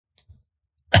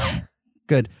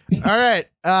Good. All right.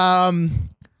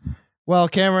 Well,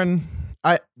 Cameron,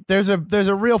 there's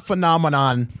a real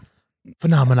phenomenon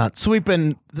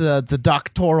sweeping the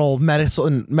doctoral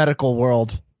medical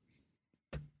world,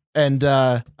 and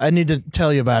I need to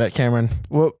tell you about it, Cameron.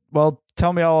 Well,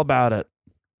 tell me all about it.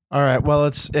 All right. Well,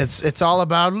 it's all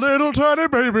about little tiny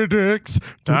baby dicks,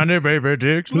 little tiny baby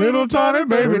dicks, little tiny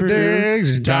baby dicks,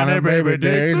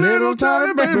 little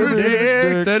tiny baby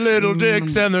dicks. They're little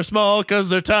dicks and they're small because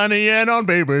they're tiny and on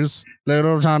babies.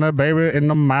 Little tiny baby in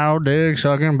the mouth dick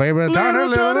sucking baby, tiny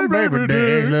little baby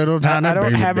dick, little tiny baby. I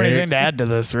don't have anything to add to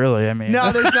this, really. I mean,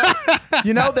 no, there's not.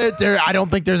 You know, there. I don't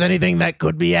think there's anything that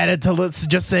could be added to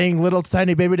just saying little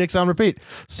tiny baby dicks on repeat.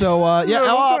 So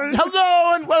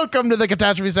hello and welcome to the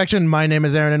catastrophe section. My name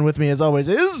is Aaron, and with me, as always,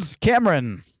 is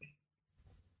Cameron,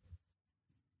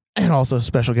 and also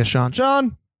special guest Sean.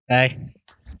 Sean, hey,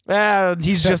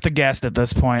 he's just a guest at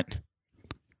this point.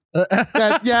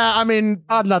 Yeah, I mean,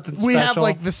 nothing special. We have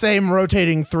like the same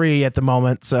rotating 3 at the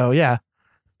moment, so yeah,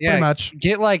 pretty much.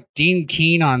 Get like Dean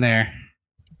Keen on there.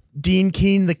 Dean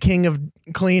Keen, the king of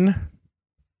clean.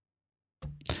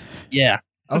 Yeah.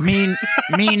 Okay.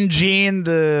 Mean Gene,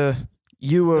 the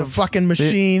fucking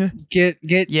machine. Get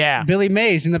yeah. Billy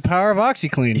Mays in the power of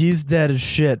OxyClean. He's dead as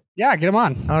shit. Yeah, get him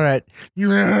on. All right.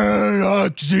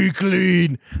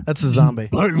 OxyClean. That's a zombie.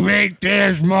 But wait,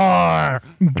 there's more.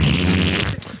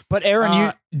 But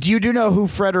Aaron, you do know who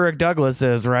Frederick Douglass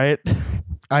is, right?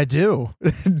 I do.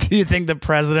 Do you think the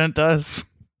president does?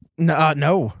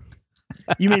 No.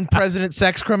 You mean President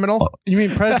Sex Criminal? You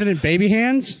mean President Baby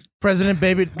Hands? President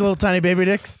Baby Little Tiny Baby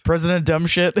Dicks? President Dumb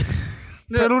Shit?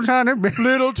 Little tiny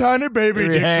baby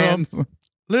dick hands.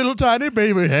 Little tiny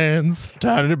baby hands.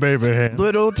 Tiny baby hands.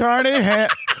 Little tiny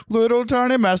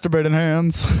masturbating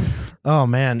hands. Oh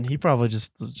man, he probably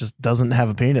just doesn't have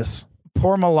a penis.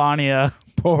 Poor Melania.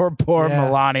 Poor Yeah.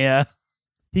 Melania.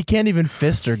 He can't even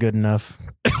fist her good enough.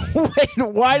 Wait,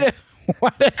 why?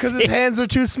 Because his hands are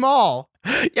too small.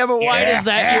 Yeah, but why is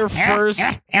that your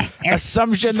first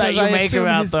assumption that you make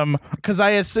about them? Because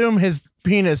I assume his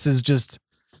penis is just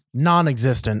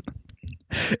non-existent.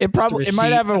 It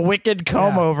might have a wicked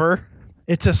comb over.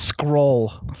 It's a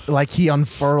scroll. Like he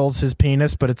unfurls his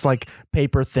penis, but it's like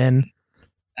paper thin.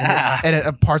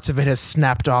 And parts of it has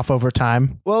snapped off over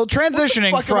time. Well,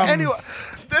 transitioning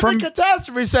from the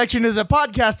catastrophe section is a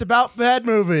podcast about bad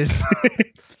movies.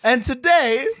 And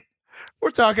today we're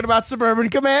talking about Suburban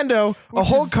Commando, a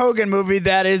Hulk Hogan movie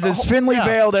that is as thinly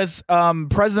veiled as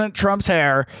President Trump's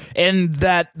hair, and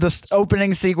that the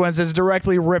opening sequence is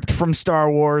directly ripped from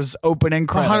Star Wars opening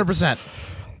credits. 100%.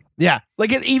 Yeah.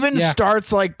 Like it even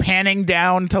starts like panning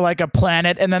down to like a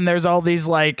planet, and then there's all these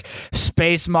like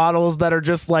space models that are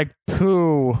just like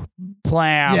poo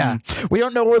plam. Yeah. We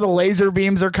don't know where the laser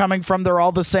beams are coming from. They're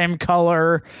all the same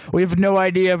color. We have no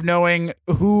idea of knowing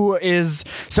who is.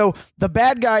 So the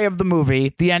bad guy of the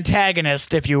movie, the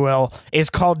antagonist, if you will,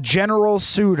 is called General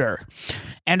Suitor.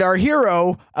 And our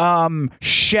hero,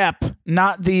 Shep,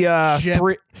 not the Shep.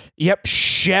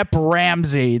 Shep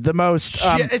Ramsey, the most.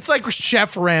 It's like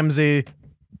Chef Ramsay,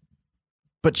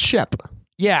 but Shep.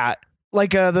 Yeah,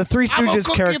 like the Three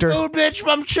Stooges character. I'm food, bitch.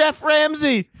 I'm Chef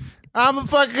Ramsay. I'm a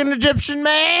fucking Egyptian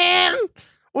man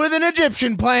with an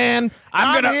Egyptian plan.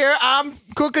 I'm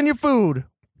cooking your food.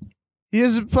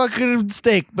 Here's a fucking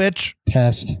steak, bitch.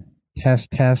 Test.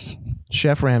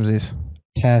 Chef Ramsay's.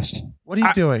 Test. What are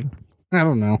you doing? I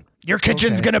don't know. Your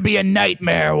kitchen's gonna be a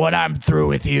nightmare when I'm through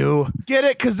with you. Get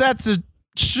it? Because that's a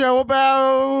show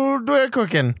about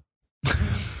cooking.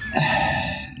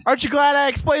 Aren't you glad I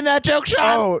explained that joke, Sean?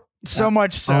 Oh, so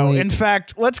much so. In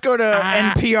fact, let's go to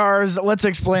NPR's Let's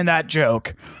Explain That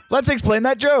Joke. Let's explain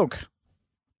that joke.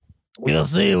 You'll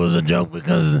see it was a joke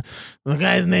because the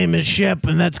guy's name is Shep,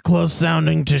 and that's close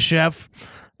sounding to chef.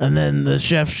 And then the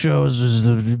chef shows us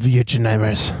the future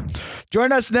nightmares.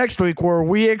 Join us next week where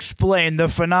we explain the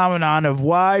phenomenon of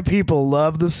why people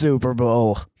love the Super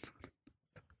Bowl.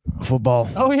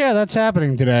 Football. Oh, yeah, that's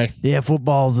happening today. Yeah,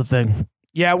 football's the thing.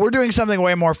 Yeah, we're doing something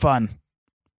way more fun.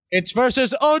 It's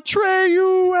versus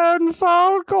Atreyu and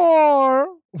Falcor.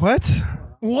 What?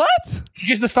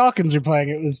 Because the Falcons are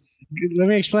playing. Let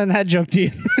me explain that joke to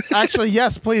you. Actually,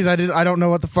 yes, please. I don't know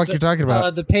what the fuck you're talking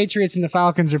about. The Patriots and the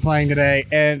Falcons are playing today,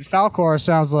 and Falcor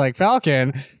sounds like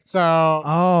Falcon.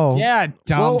 So, yeah,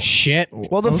 dumb shit.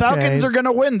 Well, the Falcons are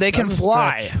gonna win. They can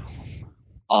fly.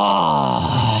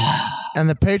 And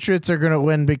the Patriots are going to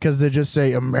win because they just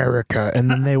say America,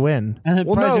 and then they win. And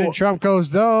then President Trump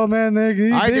goes, "Oh man, they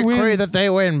decree win. that they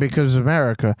win because of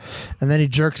America." And then he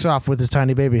jerks off with his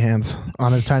tiny baby hands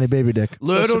on his tiny baby dick.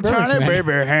 Little tiny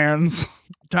baby hands.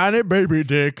 Tiny baby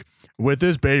dick with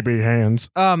his baby hands.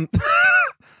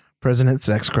 President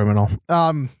sex criminal.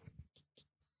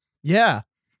 Yeah.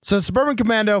 So Suburban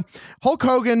Commando, Hulk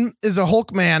Hogan is a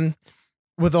Hulk man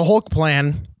with a Hulk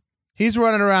plan. He's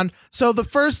running around. So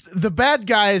the bad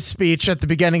guy's speech at the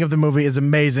beginning of the movie is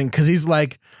amazing because he's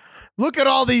like, look at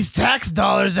all these tax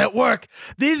dollars at work.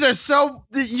 These are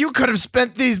you could have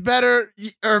spent these better,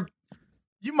 or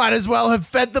you might as well have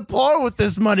fed the poor with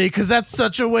this money because that's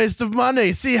such a waste of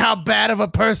money. See how bad of a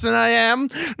person I am?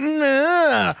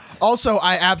 Nah. Also,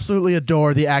 I absolutely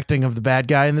adore the acting of the bad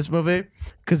guy in this movie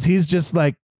because he's just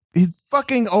like, he's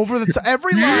fucking over the top.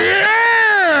 Every line.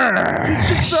 He's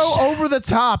just so over the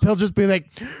top. He'll just be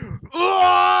like,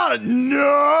 oh,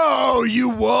 no, you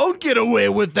won't get away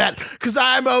with that because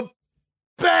I'm a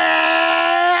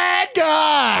bad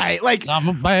guy. Like, I'm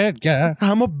a bad guy.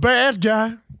 I'm a bad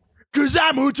guy because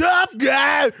I'm a tough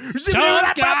guy.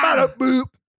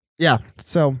 Yeah,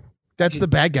 so that's the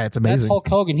bad guy. It's amazing. That's Hulk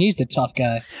Hogan. He's the tough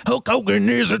guy. Hulk Hogan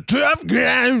is a tough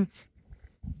guy.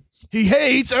 He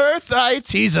hates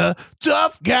earthites. He's a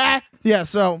tough guy. Yeah,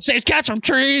 so Saves cats from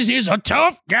trees. He's a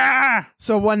tough guy.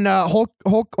 So when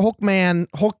Hulkman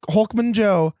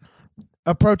Joe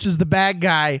approaches the bad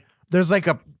guy, there's like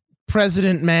a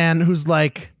president man who's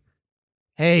like,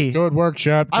 "Hey, good work,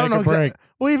 Shep. I don't know exactly.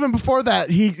 Well, even before that,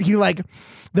 he like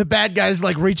the bad guy's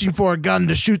like reaching for a gun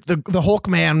to shoot the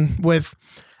Hulkman with,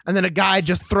 and then a guy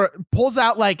just pulls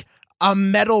out like a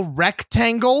metal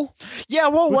rectangle. Yeah,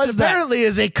 what was that? Apparently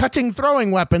is a cutting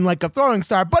throwing weapon, like a throwing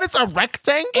star, but it's a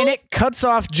rectangle, and it cuts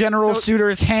off General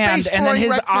Suter's hand, and then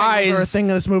his eyes are a thing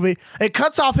in this movie. It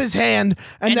cuts off his hand,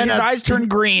 and then his eyes turn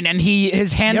green, and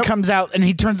his hand comes out, and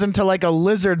he turns into like a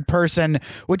lizard person,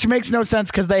 which makes no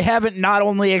sense because they haven't not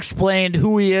only explained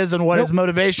who he is and what his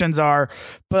motivations are,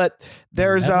 but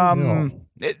there's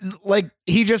like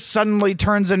he just suddenly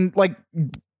turns and like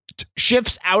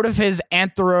shifts out of his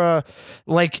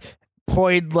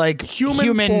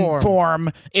human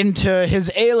form into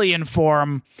his alien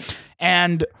form,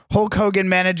 and Hulk Hogan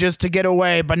manages to get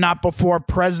away, but not before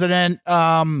President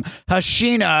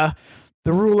Hashina,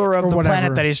 the ruler of the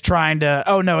planet that he's trying to.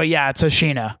 Oh no, yeah, it's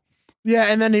Hashina. Yeah,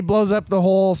 and then he blows up the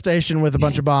whole station with a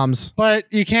bunch of bombs.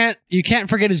 But you can't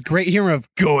forget his great humor of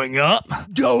going up,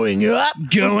 punch, going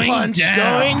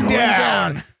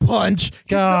down, punch.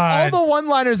 God. All the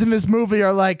one-liners in this movie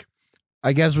are like,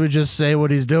 I guess we just say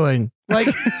what he's doing. Like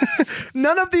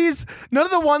none of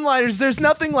the one-liners. There's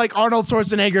nothing like Arnold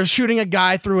Schwarzenegger shooting a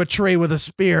guy through a tree with a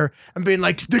spear and being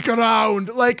like, stick around.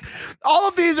 Like all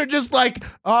of these are just like,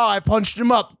 oh, I punched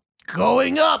him up,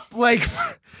 going up. Like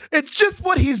it's just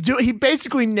what he's doing. He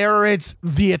basically narrates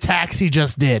the attacks he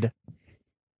just did.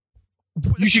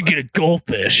 You should get a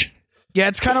goldfish. Yeah,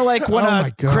 it's kind of like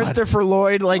when Christopher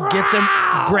Lloyd like gets him,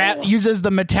 uses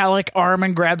the metallic arm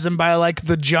and grabs him by like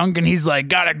the junk, and he's like,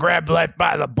 "Gotta grab life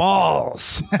by the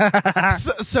balls."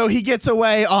 so he gets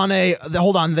away on a.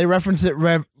 Hold on, they reference it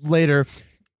later.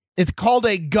 It's called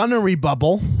a gunnery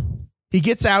bubble. He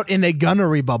gets out in a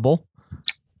gunnery bubble.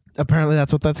 Apparently,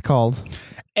 that's what that's called.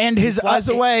 And his flies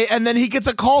away, and then he gets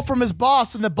a call from his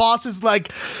boss, and the boss is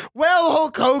like, well,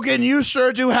 Hulk Hogan, you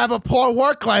sure do have a poor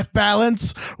work-life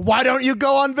balance. Why don't you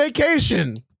go on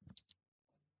vacation?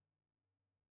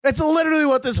 That's literally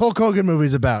what this Hulk Hogan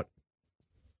movie's about.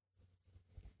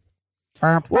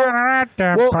 Well, it's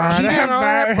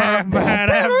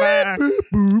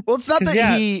not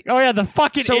that he... Oh, yeah, the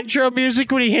fucking intro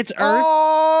music when he hits Earth.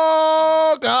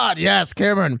 Oh, God, yes,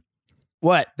 Cameron.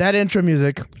 What? That intro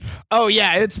music. Oh,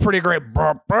 yeah, it's pretty great.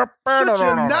 Such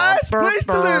a nice place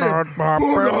to live. But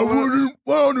I wouldn't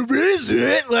want to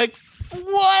visit. Like,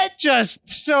 what? Just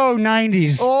so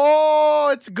 90s. Oh,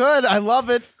 it's good. I love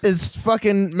it. It's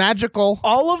fucking magical.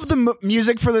 All of the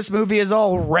music for this movie is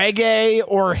all reggae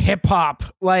or hip hop.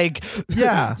 Like,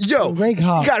 yeah. Yo, you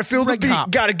gotta feel the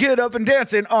beat. Gotta get up and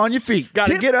dancing on your feet.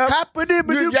 Gotta get up.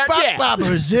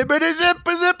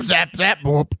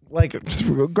 Like, it's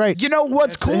great. You know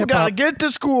what's cool? Gotta get to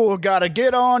school. Gotta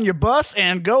get on your bus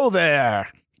and go there.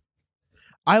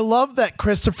 I love that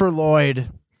Christopher Lloyd.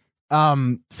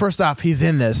 First off, he's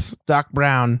in this. Doc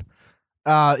Brown.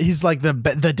 He's like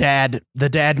the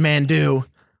dad man do.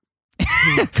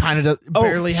 He kind of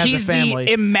barely has a family. He's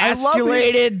the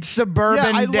emasculated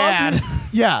suburban dad.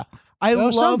 I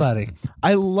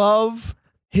love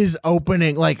his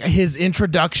opening, like his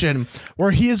introduction,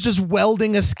 where he is just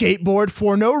welding a skateboard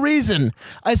for no reason.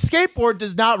 A skateboard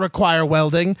does not require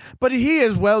welding, but he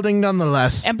is welding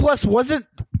nonetheless. And plus,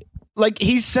 like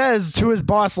he says to his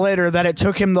boss later that it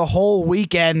took him the whole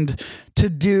weekend to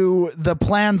do the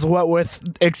plans,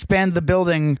 expand the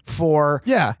building for.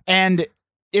 Yeah. And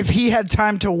if he had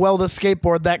time to weld a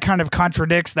skateboard, that kind of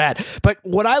contradicts that. But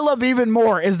what I love even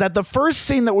more is that the first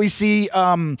scene that we see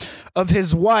of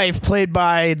his wife, played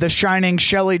by the shining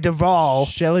Shelley Duvall.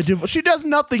 She does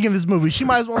nothing in this movie. She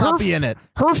might as well not be in it.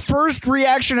 Her first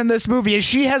reaction in this movie is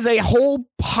she has a whole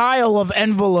pile of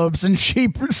envelopes and she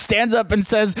stands up and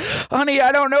says, honey,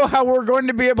 I don't know how we're going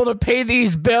to be able to pay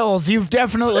these bills. You've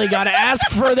definitely got to ask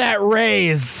for that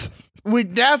raise. We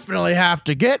definitely have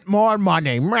to get more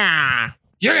money.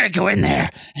 You're going to go in there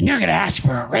and you're going to ask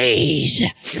for a raise.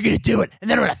 You're going to do it, and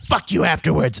then I'm going to fuck you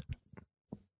afterwards.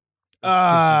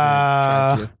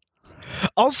 Also,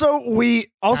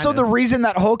 the reason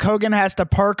that Hulk Hogan has to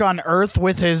park on Earth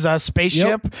with his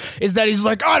spaceship is that he's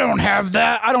like, I don't have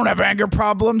that. I don't have anger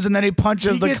problems. And then he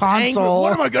punches the console.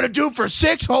 Angry. What am I going to do for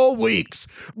 6 whole weeks?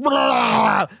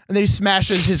 And then he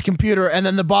smashes his computer. And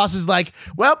then the boss is like,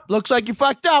 well, looks like you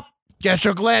fucked up. Guess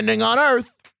you're landing on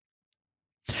Earth.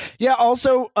 Yeah,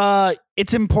 also,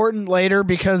 it's important later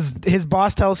because his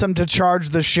boss tells him to charge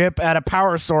the ship at a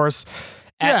power source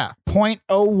at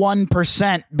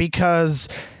 0.01% because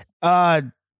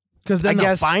then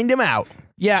they'll find him out.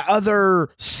 Yeah, other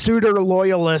suitor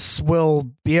loyalists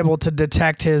will be able to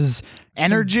detect his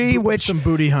energy, which some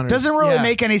booty hunters doesn't really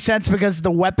make any sense because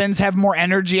the weapons have more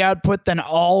energy output than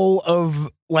all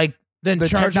of the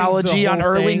technology on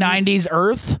early 90s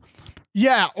Earth.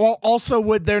 Yeah, also,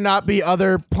 would there not be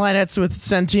other planets with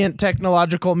sentient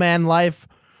technological man life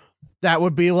that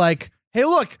would be like, hey,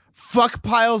 look, fuck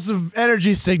piles of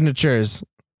energy signatures?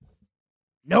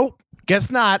 Nope, guess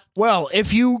not. Well,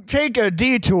 if you take a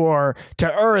detour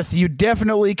to Earth, you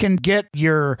definitely can get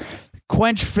your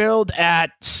quench filled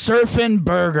at Surfin'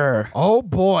 Burger. Oh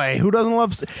boy, who doesn't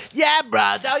love... Yeah,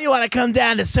 bro, don't you want to come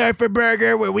down to Surfer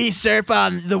Burger where we surf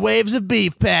on the waves of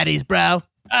beef patties, bro?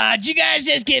 Did you guys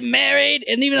just get married?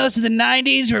 And even though it's in the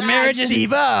 90s where marriages...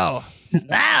 Steve-O. Wow,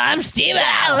 I'm Steve-O.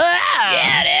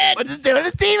 Yeah, dude. We're just doing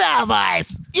a Steve-O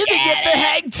voice. You can get the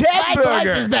Hang 10 burger. My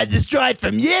voice has been destroyed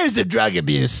from years of drug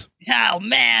abuse. Oh,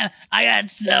 man, I got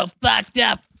so fucked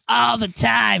up all the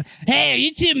time. Hey, are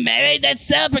you two married? That's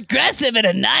so progressive in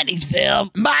a 90s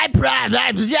film. My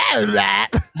problem is that.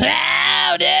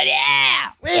 Oh, dude, yeah.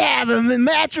 We have a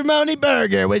matrimony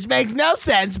burger, which makes no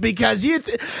sense because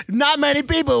not many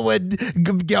people would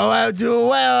go out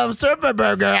to a surfer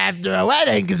burger after a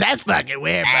wedding because that's fucking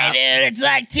weird, bro. Hey, dude, it's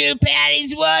like 2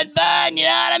 patties, 1 bun. You know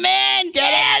what I mean?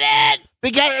 Get at it.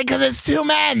 Because it's 2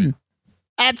 men.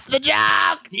 That's the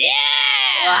joke. Yeah.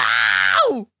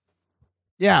 Wow.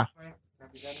 Yeah.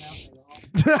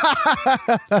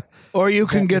 Or you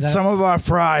can get some of our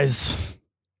fries.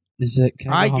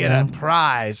 I get a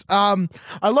prize. I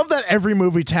love that every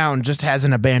movie town just has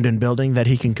an abandoned building that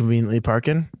he can conveniently park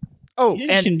in. Oh,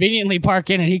 and conveniently park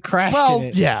in, and he crashed in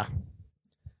it. Yeah.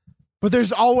 But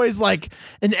there's always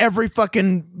in every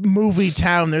fucking movie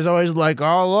town, there's always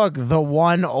oh, look, the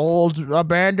one old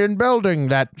abandoned building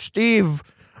that Steve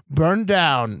burned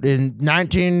down in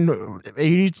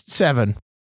 1987.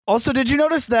 Also, did you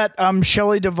notice that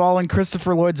Shelley Duvall and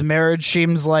Christopher Lloyd's marriage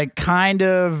seems kind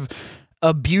of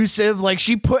abusive?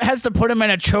 She has to put him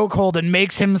in a chokehold and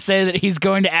makes him say that he's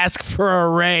going to ask for a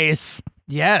raise.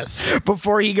 Yes.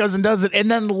 Before he goes and does it.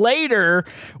 And then later,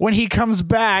 when he comes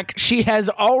back, she has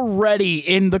already,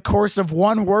 in the course of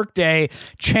one workday,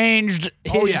 changed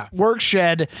his work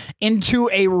shed into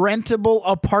a rentable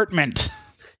apartment.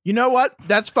 You know what?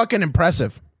 That's fucking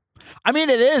impressive. I mean,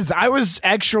 it is. I was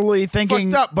actually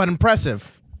thinking... Fucked up, but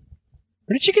impressive.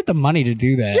 Where did she get the money to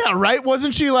do that? Yeah, right?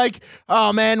 Wasn't she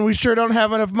oh, man, we sure don't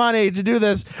have enough money to do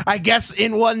this. I guess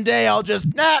in one day I'll just...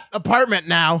 apartment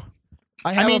now.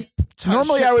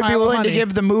 Normally I would be willing to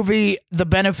give the movie the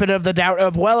benefit of the doubt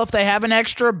of, well, if they have an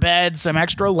extra bed, some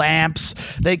extra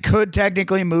lamps, they could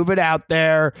technically move it out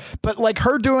there. But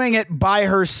her doing it by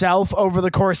herself over the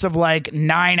course of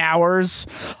 9 hours.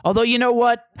 Although, you know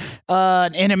what?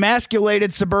 An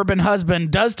emasculated suburban husband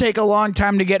does take a long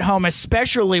time to get home,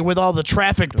 especially with all the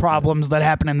traffic problems that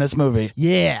happen in this movie.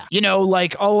 Yeah. You know,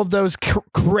 all of those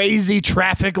crazy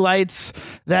traffic lights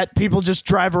that people just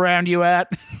drive around you at.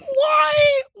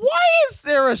 Why is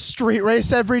there a street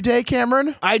race every day,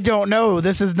 Cameron? I don't know.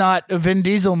 This is not a Vin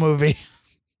Diesel movie.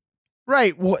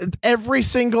 Right. Well, every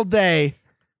single day,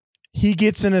 he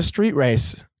gets in a street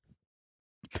race.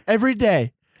 Every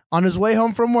day. On his way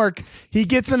home from work, he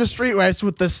gets in a street race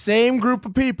with the same group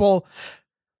of people,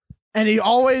 and he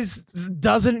always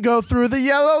doesn't go through the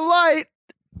yellow light.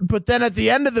 But then at the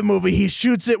end of the movie, he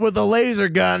shoots it with a laser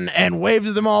gun and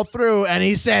waves them all through, and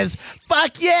he says,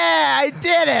 "Fuck yeah, I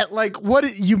did it!"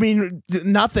 What you mean?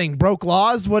 Nothing broke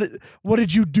laws? What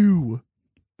did you do?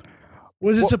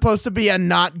 Was it supposed to be a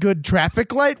not good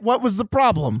traffic light? What was the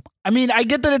problem? I mean, I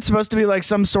get that it's supposed to be like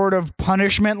some sort of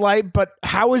punishment light, but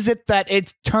how is it that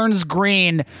it turns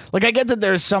green? Like, I get that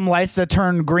there's some lights that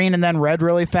turn green and then red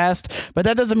really fast, but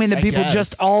that doesn't mean that people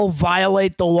just all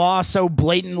violate the law so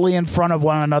blatantly in front of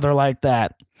one another like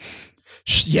that.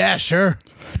 Yeah, sure.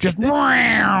 Just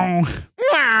why?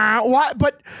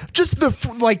 But just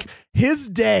like his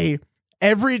day,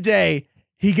 every day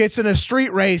he gets in a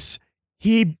street race.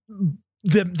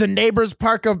 The neighbors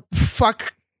park a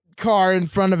fuck car in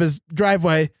front of his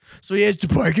driveway, so he has to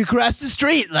park across the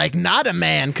street like not a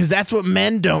man, because that's what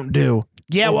men don't do.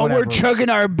 Yeah, well, we're chugging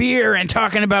our beer and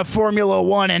talking about Formula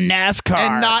 1 and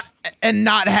NASCAR. And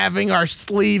not having our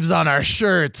sleeves on our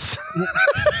shirts.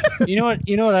 You know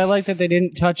what I like that they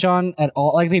didn't touch on at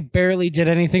all? Like, they barely did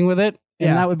anything with it,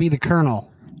 and that would be the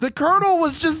Colonel. The Colonel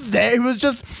was just there. He was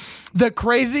just the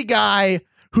crazy guy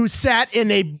who sat in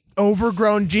a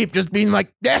overgrown Jeep just being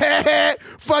like,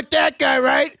 fuck that guy,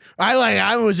 right?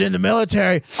 I was in the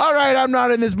military. All right, I'm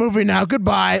not in this movie now.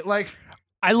 Goodbye. Like,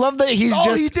 I love that he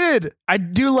did. I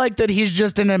do like that he's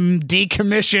just in a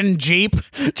decommissioned Jeep,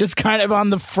 just kind of on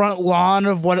the front lawn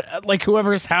of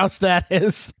whoever's house that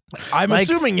is. I'm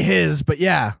assuming his, but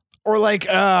yeah. Or like,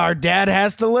 our dad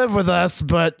has to live with us,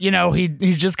 but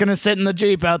he's just gonna sit in the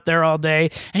Jeep out there all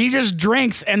day, and he just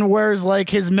drinks and wears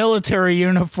like his military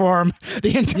uniform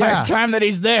the entire time that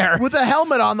he's there, with a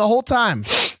helmet on the whole time,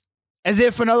 as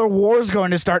if another war's going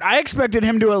to start. I expected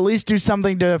him to at least do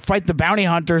something to fight the bounty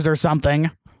hunters or something.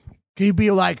 He'd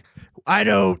be like, I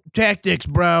know tactics,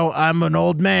 bro. I'm an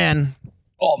old man.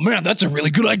 Oh man, that's a really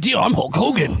good idea. I'm Hulk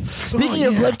Hogan. Speaking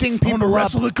of lifting people up,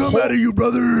 wrestle the come out of you,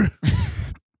 brother.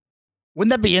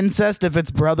 Wouldn't that be incest if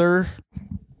it's brother?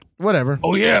 Whatever.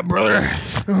 Oh yeah, brother.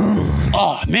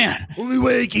 Oh man. Only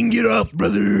way I can get off,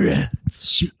 brother.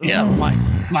 Yeah,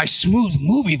 my smooth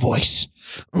movie voice.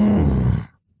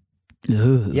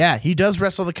 Yeah, he does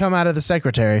wrestle the come out of the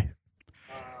secretary.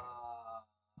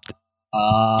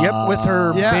 Yep, with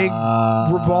her big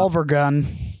revolver gun.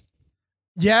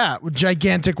 Yeah,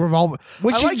 gigantic revolver.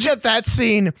 I like that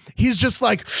scene. He's just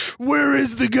like, where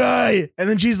is the guy? And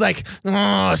then she's like,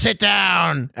 oh, sit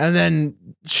down. And then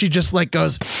she just like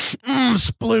goes,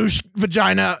 sploosh,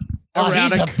 vagina. Oh,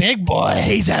 he's a big boy.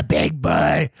 He's a big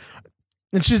boy.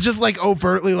 And she's just like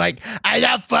overtly like, I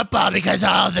love football because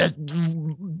all the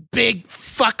big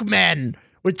fuck men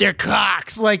with their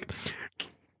cocks. Like,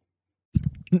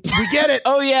 we get it.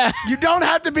 Oh, yeah. You don't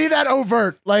have to be that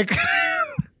overt. Like...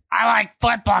 I like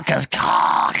football because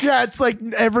cock. Yeah, it's like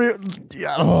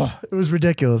it was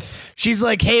ridiculous. She's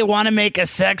like, hey, want to make a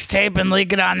sex tape and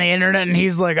leak it on the internet? And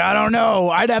he's like, I don't know.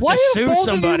 I'd have to sue somebody.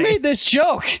 Why have both of you made this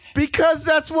joke? Because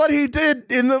that's what he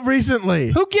did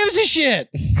recently. Who gives a shit?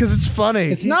 Because it's funny.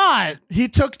 It's not. He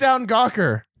took down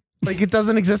Gawker. Like, it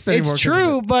doesn't exist anymore. It's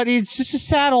true, but he's just a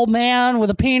sad old man with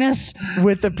a penis.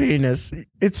 With a penis.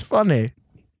 It's funny.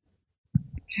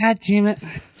 God damn it.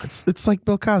 It's like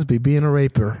Bill Cosby being a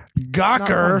raper.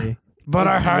 Gawker, but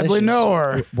I hardly know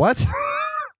her. What?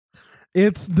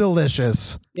 It's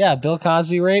delicious. Yeah, Bill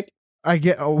Cosby rape. I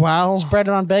get, wow. Spread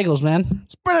it on bagels, man.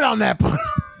 Spread it on that.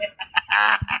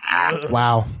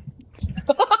 Wow.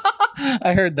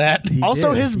 I heard that.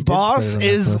 Also, his boss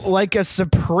is like a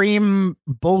supreme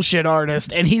bullshit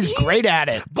artist, and he's great at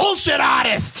it. Bullshit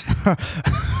artist!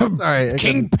 Sorry.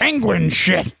 King Penguin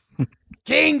shit.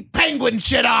 King Penguin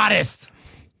shit artist.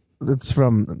 It's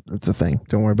a thing.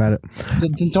 Don't worry about it.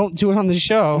 Don't do it on the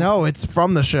show. No, it's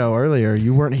from the show earlier.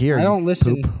 You weren't here. I don't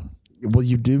listen. Poop. Well,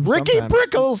 you do. Ricky sometimes.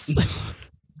 Prickles.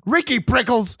 Ricky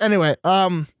Prickles. Anyway,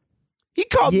 he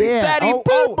called me fatty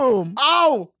boom boom.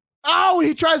 Oh,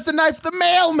 he tries to knife the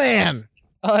mailman.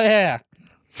 Oh yeah.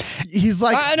 He's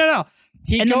like, no.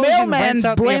 And the mailman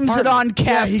blames it on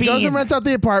caffeine. Yeah, he goes and rents out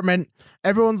the apartment.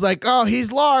 Everyone's like, oh,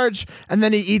 he's large. And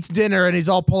then he eats dinner and he's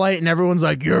all polite and everyone's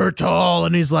like, you're tall.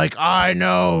 And he's like, I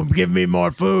know, give me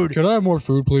more food. Can I have more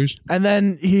food, please? And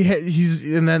then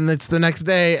and then it's the next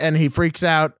day and he freaks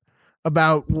out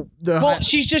about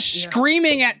she's just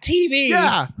screaming at TV.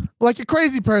 Yeah, like a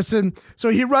crazy person. So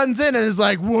he runs in and is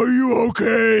like, were you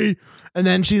okay? And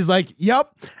then she's like,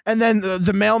 yep. And then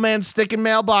the mailman's sticking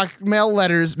mail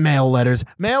letters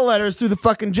through the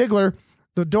fucking jiggler,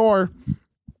 the door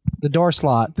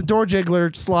slot. The door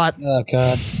jiggler slot. Oh,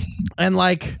 God. And,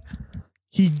 like,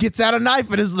 he gets out a knife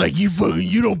and is like, you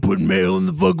don't put mail in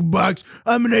the fucking box.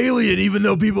 I'm an alien, even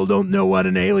though people don't know what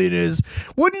an alien is.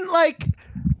 Wouldn't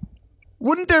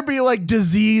there be, like,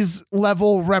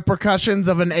 disease-level repercussions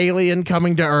of an alien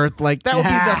coming to Earth? Like, that would be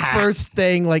the first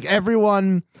thing. Like,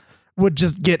 everyone would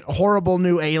just get horrible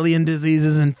new alien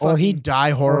diseases and fucking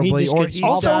die horribly.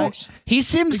 He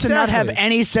seems to not have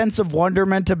any sense of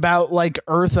wonderment about like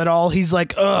Earth at all. He's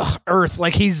like, ugh, Earth.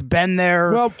 Like he's been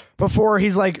there before.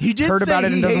 He's like heard about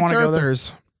it and doesn't want to go there.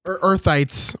 Or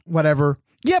Earthites, whatever.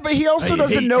 Yeah, but he also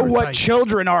doesn't know what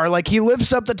children are. Like he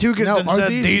lifts up the toucans and says,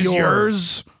 "These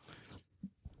yours?"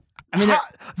 I mean,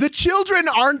 the children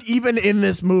aren't even in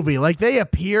this movie. Like they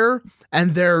appear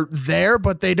and they're there,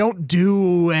 but they don't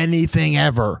do anything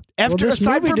ever.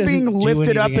 Aside from being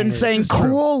lifted up and saying,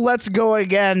 "Cool, let's go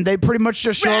again," they pretty much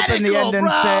just show up in the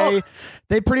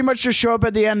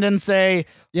end and say,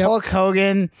 "Hulk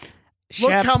Hogan,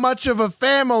 look how much of a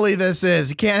family this is.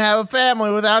 You can't have a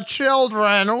family without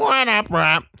children."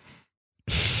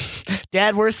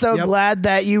 Dad, we're so glad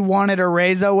that you wanted a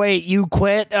raise. Oh, wait, you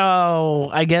quit? Oh,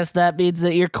 I guess that means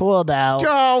that you're cool now.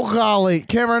 Oh, golly.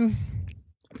 Cameron,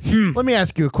 let me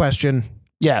ask you a question.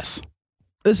 Yes.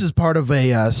 This is part of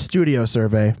a studio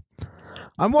survey.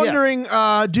 I'm wondering,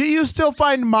 do you still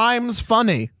find mimes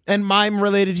funny and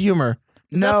mime-related humor?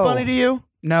 Is that funny to you?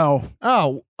 No.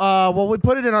 Oh, well, we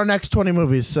put it in our next 20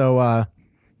 movies, so...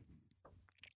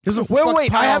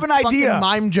 Wait, I have an idea.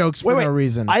 Mime jokes for no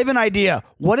reason. I have an idea.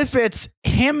 What if it's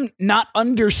him not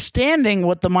understanding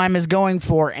what the mime is going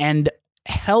for and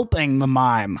helping the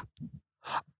mime?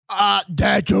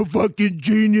 That's a fucking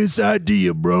genius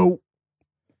idea, bro.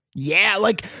 Yeah,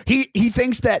 like he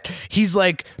thinks that he's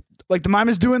like the mime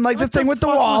is doing like the thing with the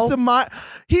wall.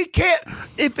 He can't.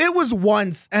 If it was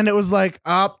once and it was like,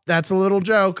 oh, that's a little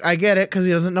joke. I get it because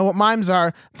he doesn't know what mimes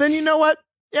are. Then you know what?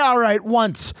 Yeah, all right.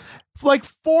 Once. Like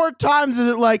 4 times is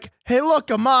it like, hey,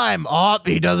 look, a mime. Oh,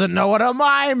 he doesn't know what a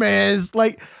mime is.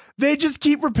 Like, they just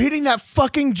keep repeating that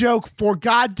fucking joke for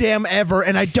goddamn ever,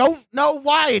 and I don't know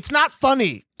why. It's not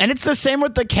funny. And it's the same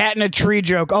with the cat in a tree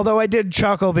joke, although I did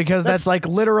chuckle because that's like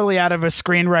literally out of a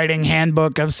screenwriting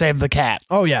handbook of Save the Cat.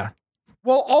 Oh, yeah.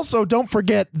 Well, also, don't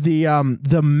forget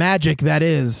the magic that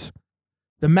is.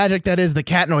 The magic that is the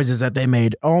cat noises that they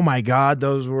made. Oh my God,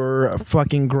 those were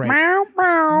fucking great. Meow,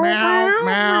 meow,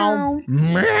 meow, meow,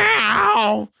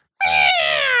 meow.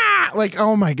 Like,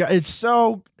 oh my God, it's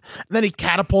so... Then he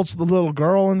catapults the little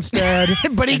girl instead.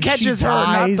 But he catches her,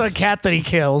 not the cat that he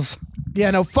kills. Yeah,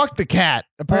 no, fuck the cat.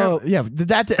 Apparently, yeah,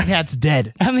 that cat's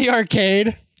dead. And the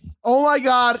arcade. Oh my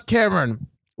God, Cameron.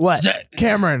 What?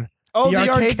 Cameron. Oh, the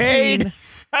arcade.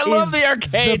 I love the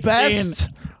arcade the best.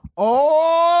 Scene.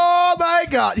 Oh my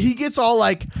God. He gets all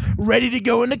like ready to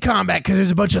go into combat because there's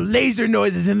a bunch of laser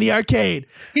noises in the arcade.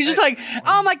 He's just like,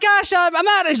 oh my gosh, I'm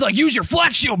out. He's like, use your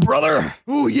flex shield, brother.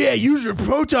 Oh yeah, use your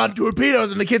proton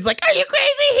torpedoes. And the kid's like, are you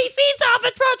crazy? He feeds off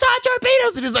his proton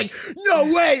torpedoes. And he's like,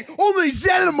 no way. Only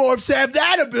xenomorphs have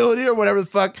that ability or whatever the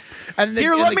fuck. And then,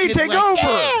 here, let me take over.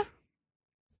 Yeah.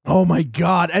 Oh my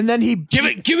God. And then he... Give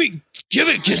it,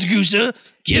 Kisagusa.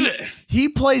 Give it. He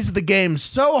plays the game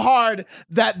so hard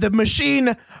that the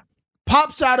machine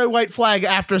pops out a white flag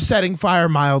after setting fire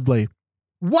mildly.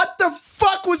 What the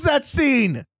fuck was that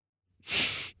scene?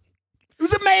 It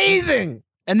was amazing.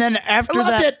 And then after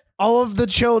that, all of the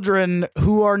children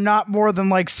who are not more than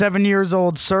like 7 years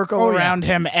old circle around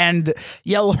him and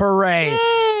yell hooray.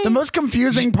 Yay. The most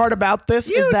confusing part about this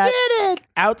is that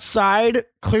outside,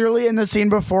 clearly in the scene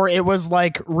before, it was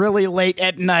like really late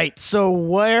at night. So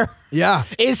where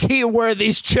is he where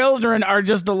these children are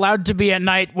just allowed to be at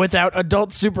night without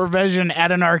adult supervision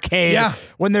at an arcade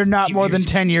when they're not more than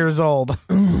 10 years old?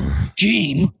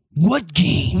 Game? What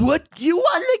game? What? You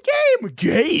won the game?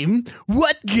 Game?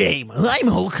 What game? I'm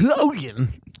Hulk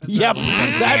Hogan. Yep,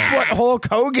 that's what Hulk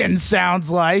Hogan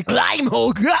sounds like. I'm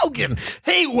Hulk Hogan.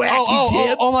 Hey, wacky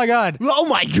kids. Oh my God. Oh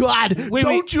my God.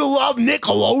 Don't you love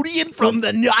Nickelodeon from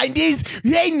the 90s?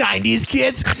 Hey, 90s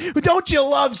kids. Don't you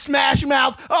love Smash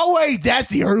Mouth? Oh, wait, that's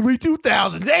the early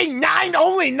 2000s. Hey,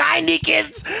 only 90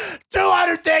 kids.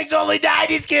 200 things only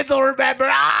 90s kids will remember.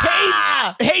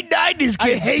 Hey, 90s kids.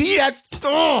 I hate that.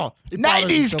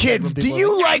 90s kids, do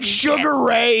you like Sugar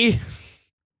Ray?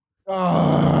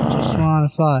 Just want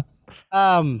to fly.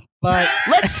 But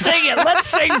let's sing it. Let's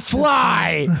sing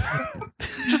Fly.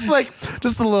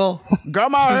 just a little.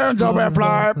 Got my hands up and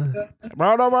fly.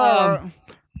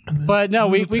 But no,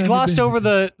 we glossed over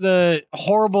the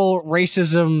horrible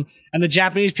racism and the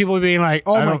Japanese people being like,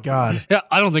 oh my God. Yeah,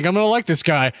 I don't think I'm going to like this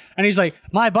guy. And he's like,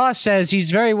 my boss says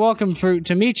he's very welcome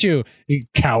to meet you. You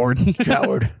coward.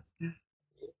 Coward.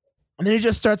 And then he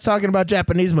just starts talking about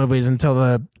Japanese movies until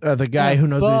the guy who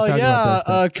knows what he's talking about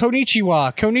does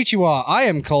Konnichiwa. I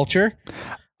am culture.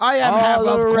 I am half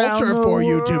of culture for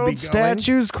you to be going.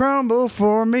 Statues crumble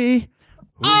for me.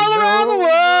 All around the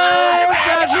world,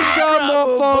 statues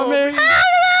crumble for me.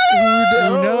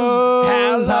 Who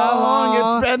knows how long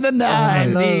in the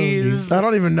 90s. I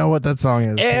don't even know what that song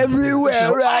is. Everywhere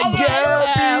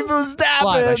I go, people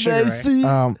stop and they see.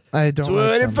 I don't.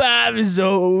 25 years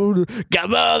old, got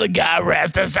mother, got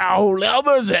rest her soul.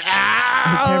 Elbows and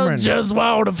I just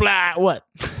want to fly. What?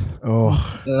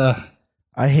 Oh,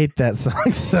 I hate that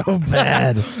song so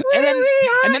bad.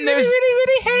 and then there's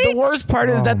the worst part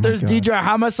is that there's DJ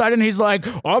Homicide and he's like,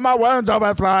 all my ones on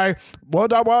my fly.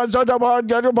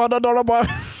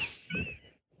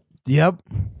 Yep.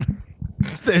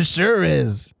 There sure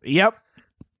is. Yep.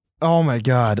 Oh my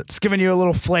God. It's giving you a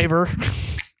little flavor.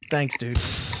 Thanks, dude.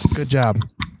 Good job.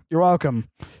 You're welcome.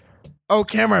 Oh,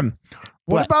 Cameron,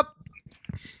 what about...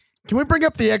 Can we bring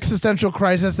up the existential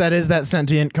crisis that is that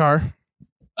sentient car?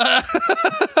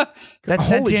 That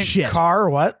sentient car,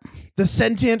 what? The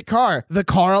sentient car. The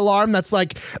car alarm that's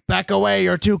like, back away,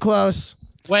 you're too close.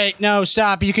 Wait, no,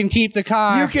 stop. You can keep the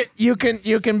car. You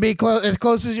can be as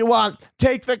close as you want.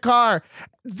 Take the car.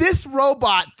 This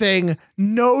robot thing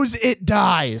knows it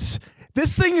dies.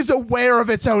 This thing is aware of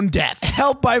its own death.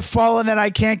 Help, I've fallen and I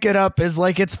can't get up is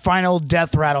like its final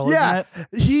death rattle, isn't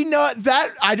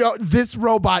it? This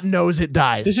robot knows it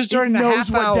dies. This is during the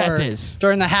half hour. Death is.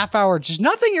 During the half hour, just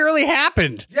nothing really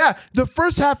happened. Yeah, the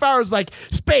first half hour is like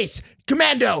space,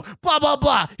 Commando, blah blah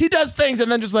blah. He does things and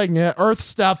then just like Earth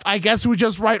stuff. I guess we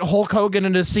just write Hulk Hogan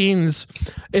into scenes.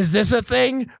 Is this a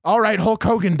thing? All right, Hulk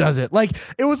Hogan does it. Like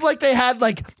it was like they had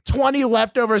like 20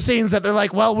 leftover scenes that they're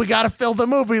like, well, we got to fill the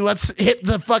movie. Let's hit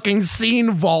the fucking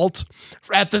scene vault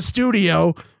at the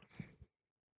studio.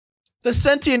 The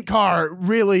sentient car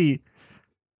really.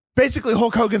 Basically,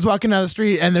 Hulk Hogan's walking down the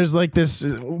street and there's like this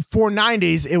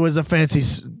 490s. It was a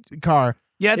fancy car.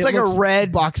 Yeah, it's like a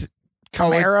red box.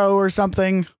 Camaro or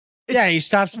something. Yeah, he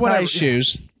stops to tie his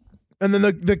shoes. And then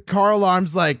the car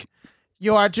alarm's like,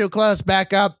 you are too close,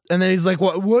 back up. And then he's like,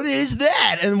 what is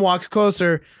that? And walks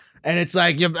closer. And it's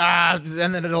like, and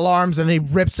then it alarms and he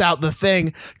rips out the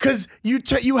thing. Because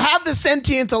you have the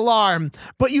sentient alarm,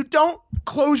 but you don't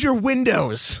close your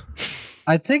windows.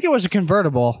 I think it was a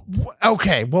convertible.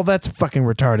 Okay, well, that's fucking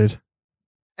retarded.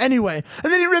 Anyway,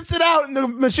 and then he rips it out, and the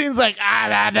machine's like,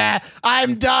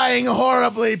 I'm dying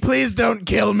horribly. Please don't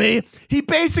kill me. He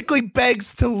basically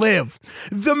begs to live.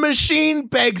 The machine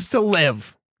begs to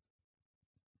live.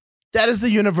 That is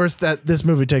the universe that this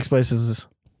movie takes place in.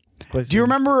 Do you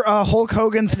remember Hulk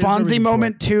Hogan's Fonzie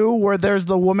moment too, where there's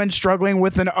the woman struggling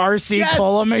with an RC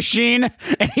Cola machine,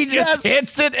 and he just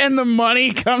hits it, and the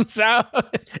money comes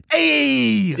out?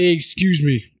 Hey, excuse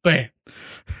me, bam.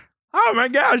 Oh my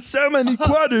gosh, so many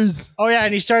quarters. Oh yeah,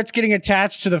 and he starts getting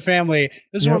attached to the family.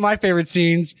 This is one of my favorite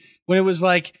scenes when it was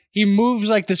like he moves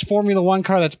like this Formula One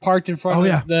car that's parked in front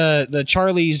of the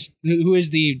Charlie's, who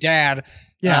is the dad,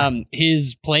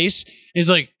 his place. He's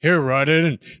like, here, ride in.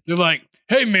 And they're like,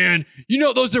 hey man, you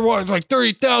know those are worth like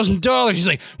 $30,000. He's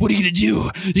like, what are you gonna do?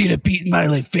 You're gonna beat my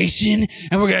like face in,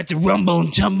 and we're gonna have to rumble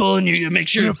and tumble, and you're gonna make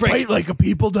sure you fight like a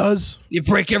people does. You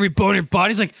break every bone in your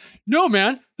body. He's like, no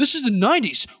man, this is the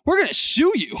 90s. We're gonna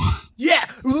sue you. Yeah,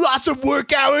 lots of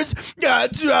work hours,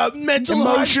 mental,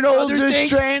 emotional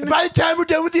distrain. By the time we're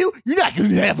done with you, you're not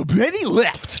gonna have a penny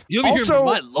left. You'll be here with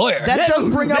my lawyer. That does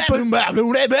bring up Aaron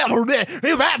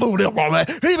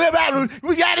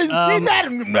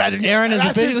is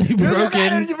officially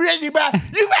broken. You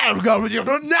better go with your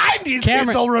 90s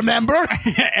kids will remember.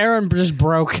 Aaron just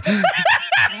broke.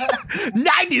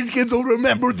 90s kids will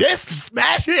remember this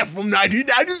smash hit from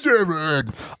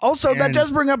 1997. Also, that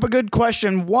does bring up a good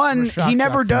question. One, he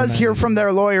never does hear from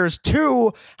their lawyers.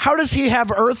 Two, how does he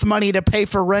have Earth money to pay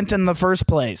for rent in the first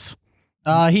place?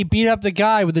 He beat up the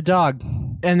guy with the dog.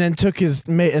 And then took his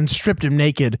mate and stripped him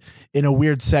naked in a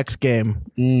weird sex game.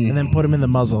 And then put him in the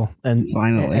muzzle and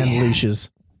leashes.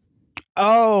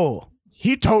 Oh.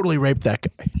 He totally raped that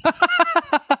guy.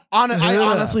 I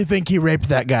honestly think he raped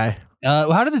that guy.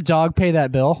 How did the dog pay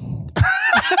that bill?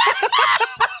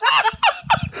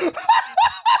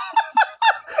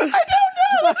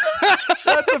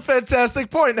 That's a fantastic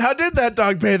point. How did that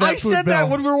dog pay that food bill? I said that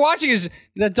when we were watching. Is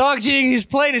the dog's eating his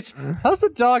plate? It's how's the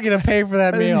dog gonna pay for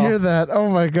that meal? I didn't hear that. Oh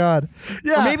my god.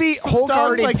 Yeah, or maybe Hulk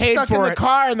already like paid stuck for in the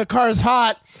car, and the car is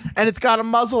hot, and it's got a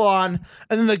muzzle on,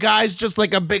 and then the guy's just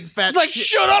like a big fat. It's like,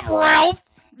 shut up, Ralph.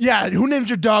 Yeah, who names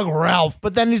your dog Ralph?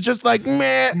 But then he's just like,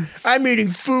 man, I'm eating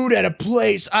food at a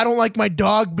place. I don't like my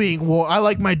dog being warm. I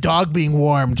like my dog being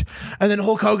warmed. And then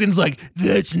Hulk Hogan's like,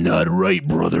 that's not right,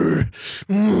 brother.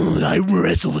 I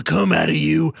wrestle the cum out of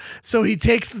you. So he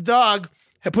takes the dog,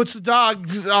 puts the dog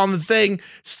on the thing,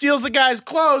 steals the guy's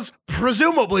clothes,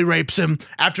 presumably rapes him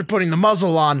after putting the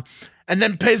muzzle on, and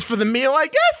then pays for the meal, I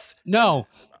guess? No.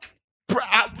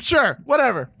 Sure,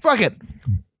 whatever. Fuck it.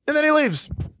 And then he leaves.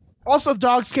 Also,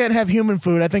 dogs can't have human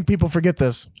food. I think people forget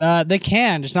this. They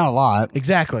can, just not a lot.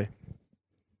 Exactly.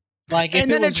 Like,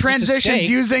 And then it transitions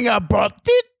using a reggae.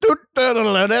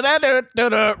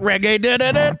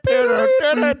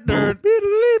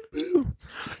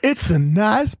 It's a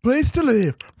nice place to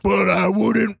live, but I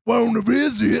wouldn't want to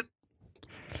visit.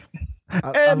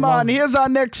 Hey man, here's our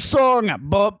next song.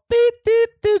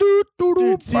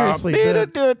 Dude, seriously,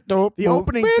 the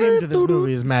opening theme to this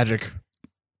movie is magic.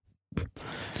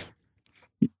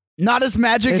 Not as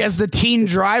magic as the teen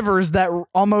drivers that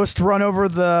almost run over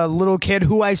the little kid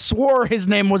who I swore his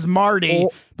name was Marty,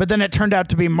 but then it turned out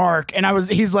to be Mark. And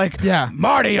he's like, yeah,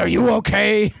 Marty, are you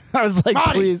okay? I was like,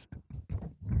 Marty, please.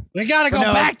 We gotta go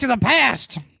back to the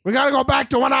past. We gotta go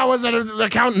back to when I was an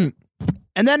accountant.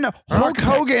 And then Hulk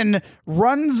Hogan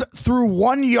runs through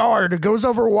one yard, goes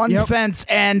over one fence,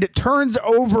 and turns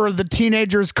over the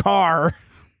teenager's car.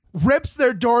 Rips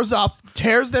their doors off,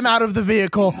 tears them out of the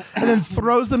vehicle, and then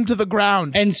throws them to the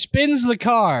ground. And spins the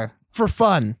car. For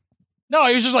fun. No,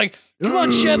 he was just like, come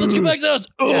on, Chef, let's get back to us.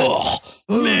 Oh,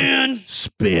 man.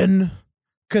 Spin.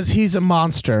 Because he's a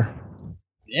monster.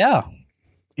 Yeah.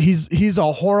 He's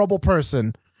a horrible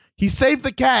person. He saved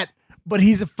the cat, but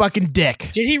he's a fucking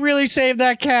dick. Did he really save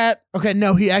that cat? Okay,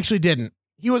 no, he actually didn't.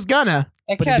 He was gonna.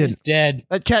 That but cat he is didn't. dead.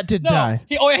 That cat did die.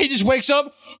 He just wakes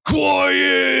up.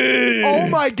 Quiet. Oh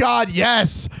my God,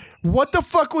 yes. What the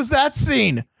fuck was that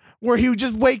scene? Where he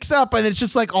just wakes up and it's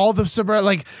just like all the suburban,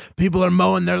 like people are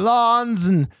mowing their lawns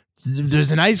and there's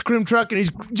an ice cream truck and he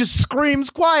just screams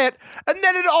quiet and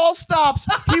then it all stops.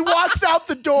 He walks out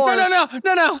the door. No.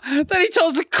 Then he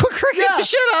tells the cricket to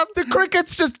shut up. The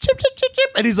crickets just chip, chip, chip,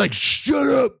 chip. And he's like, shut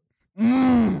up.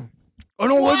 I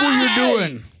don't like what you're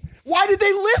doing. Why did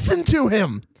they listen to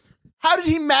him? How did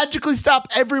he magically stop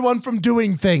everyone from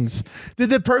doing things?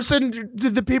 Did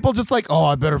the people just like, oh,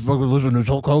 I better fucking listen to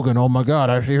Hulk Hogan. Oh my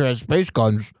God, he has space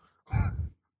guns.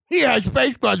 He has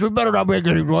space guns. We better not make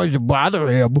any noise to bother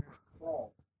him.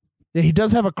 Yeah, he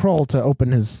does have a Kroll to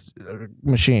open his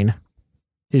machine.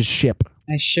 His ship.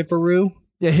 A shipperoo?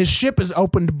 Yeah, his ship is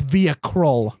opened via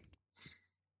Kroll.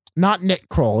 Not Nick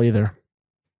Kroll either.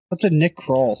 What's a Nick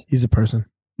Kroll? He's a person.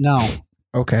 No.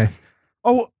 Okay.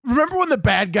 Oh, remember when the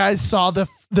bad guys saw the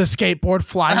skateboard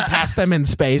flying past them in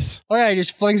space? Oh yeah, he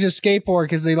just flings his skateboard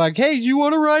because they're like, hey, do you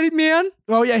want to ride it, man?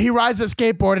 Oh yeah, he rides a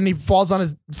skateboard and he falls on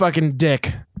his fucking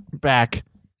dick back.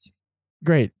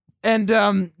 Great. And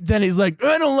then he's like,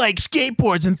 I don't like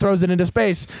skateboards and throws it into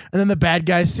space. And then the bad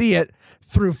guys see it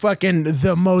through fucking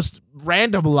the most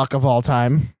random luck of all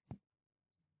time.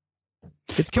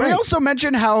 Can we also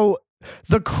mention how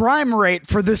the crime rate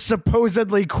for this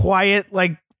supposedly quiet,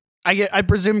 like, I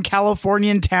presume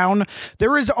Californian town,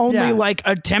 there is only like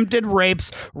attempted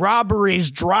rapes,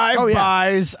 robberies,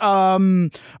 drive-bys,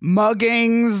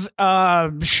 muggings,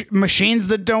 machines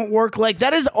that don't work. Like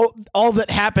that is all that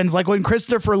happens. Like when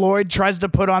Christopher Lloyd tries to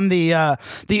put on the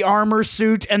armor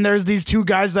suit, and there's these two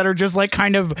guys that are just like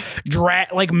kind of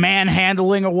like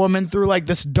manhandling a woman through like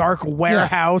this dark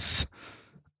warehouse.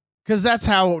 Because that's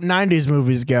how 90s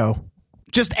movies go.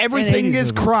 Just everything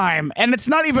is crime. And it's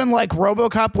not even like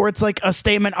RoboCop where it's like a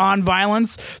statement on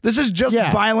violence. This is just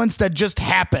violence that just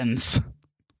happens.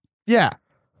 Yeah.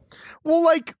 Well,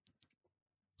 like,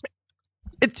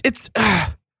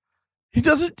 he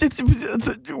doesn't,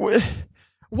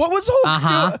 what was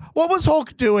Hulk what was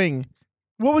Hulk doing?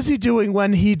 What was he doing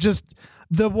when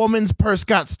the woman's purse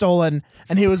got stolen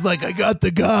and he was like, I got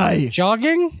the guy.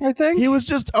 Jogging, I think? He was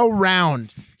just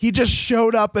around. He just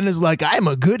showed up and is like, I'm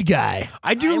a good guy.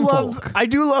 I do love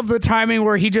the timing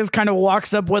where he just kind of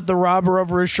walks up with the robber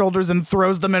over his shoulders and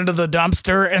throws them into the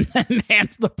dumpster and then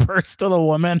hands the purse to the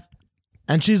woman.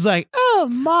 And she's like, oh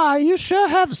my, you sure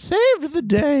have saved the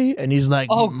day. And he's like,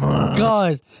 oh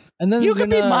God. And then you could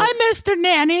be my Mr.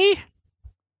 Nanny.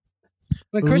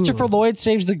 When Christopher Lloyd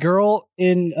saves the girl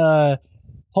in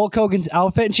Hulk Hogan's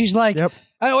outfit, and she's like,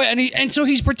 oh, and so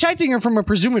he's protecting her from a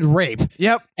presumed rape.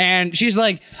 Yep. And she's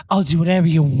like, I'll do whatever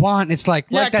you want. It's like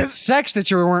that sex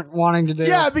that you weren't wanting to do.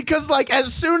 Yeah, because like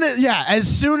as soon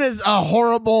as a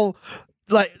horrible,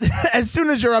 like as soon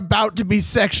as you're about to be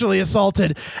sexually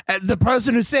assaulted, the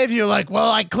person who saves you, like,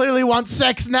 well, I clearly want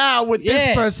sex now with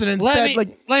this person instead. Let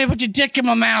me put your dick in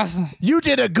my mouth. You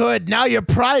did a good. Now your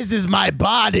prize is my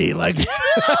body. Like,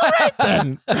 all right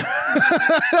then.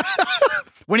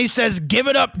 When he says, give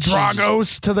it up,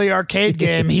 Dragos, to the arcade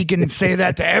game, he can say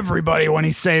that to everybody when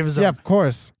he saves them. Yeah, of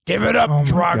course. Give it up,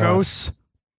 Dragos.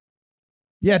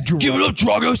 Yeah, give it up,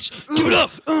 Dragos. Give it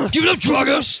up. Give it up,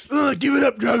 Dragos. Give it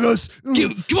up, Dragos.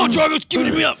 Come on, Dragos. Give it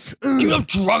to me up. Give it up,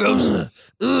 Dragos.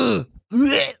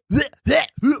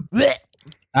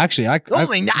 Actually,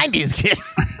 Only 90s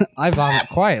kids. I vomit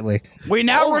quietly. We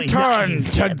now Only return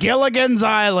 90s to kids. Gilligan's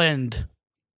Island.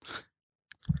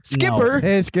 Skipper,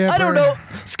 Hey, Skipper. I don't know.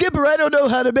 Skipper, I don't know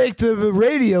how to make the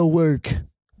radio work.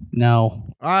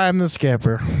 No. I'm the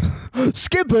skipper.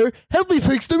 Skipper, help me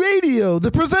fix the radio.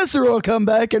 The professor will come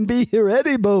back and be here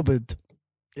any moment.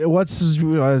 What's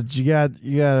you got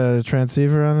a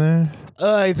transceiver on there?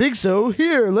 I think so.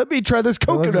 Here, let me try this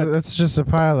coconut. That's just a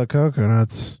pile of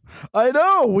coconuts. I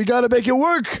know. We got to make it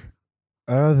work.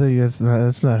 I don't think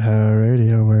that's not how a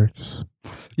radio works.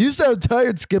 You sound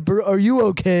tired, Skipper. Are you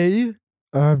okay?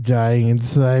 I'm dying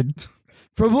inside.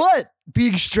 From what?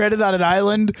 Being stranded on an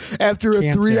island after a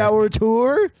Cancer. 3-hour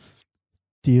tour?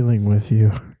 Dealing with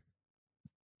you.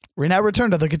 We now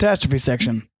return to the catastrophe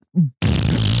section.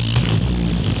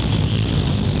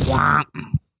 How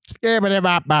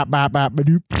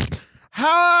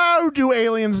do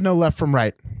aliens know left from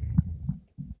right?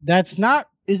 That's not.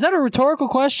 Is that a rhetorical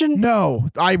question? No,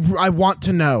 I want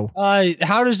to know.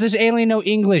 How does this alien know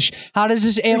English? How does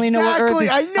this alien know what Earth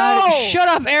Exactly, is? I know! Shut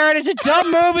up, Aaron. It's a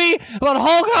dumb movie about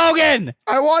Hulk Hogan.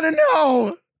 I want to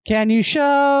know. Can you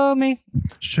show me?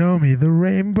 Show me the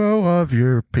rainbow of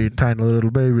your tiny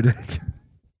little baby dick.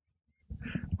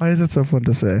 Why is it so fun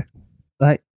to say?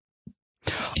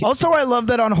 Also, I love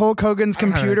that on Hulk Hogan's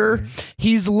computer,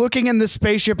 he's looking in the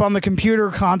spaceship on the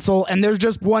computer console, and there's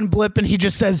just one blip, and he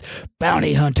just says,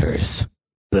 "Bounty hunters."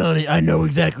 Bounty, I know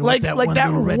exactly Like that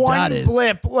one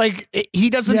blip. Like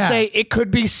he doesn't say it could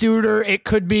be Suitor, it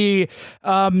could be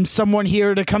someone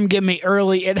here to come get me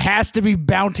early. It has to be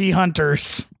bounty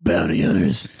hunters. Bounty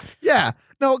hunters. Yeah.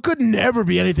 No, it could never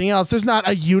be anything else. There's not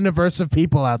a universe of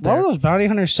people out Why there. are those bounty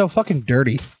hunters so fucking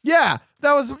dirty? Yeah.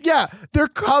 They're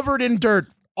covered in dirt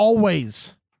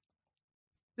always.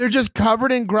 They're just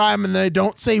covered in grime and they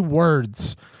don't say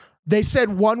words. They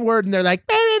said one word and they're like,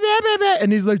 bah, bah, bah, bah, bah.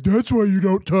 And he's like, that's why you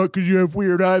don't talk, because you have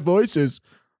weird high voices.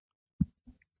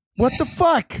 What the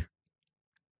fuck?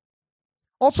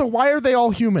 Also, why are they all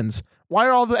humans? Why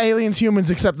are all the aliens humans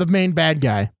except the main bad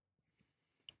guy?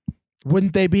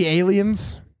 Wouldn't they be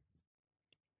aliens?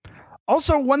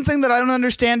 Also, one thing that I don't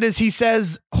understand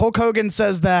is Hulk Hogan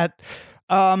says that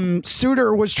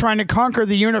Suitor was trying to conquer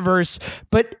the universe,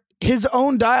 but his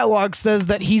own dialogue says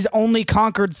that he's only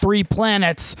conquered 3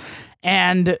 planets,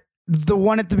 and the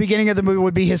one at the beginning of the movie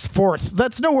would be his 4th.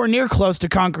 That's nowhere near close to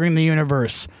conquering the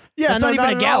universe. Yeah, that's not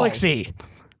even a galaxy.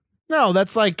 No,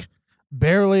 that's like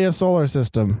barely a solar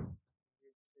system.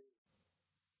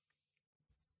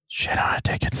 Shit on a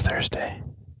dick, it's Thursday.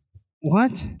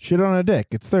 What? Shit on a dick,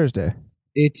 it's Thursday.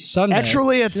 It's Sunday.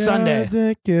 Actually, it's Sunday. On a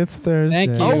dick, it's Thursday.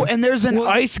 Thank you. Oh, and there's an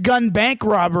ice gun bank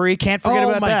robbery. Can't forget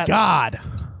about that. Oh my God.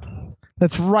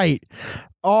 That's right.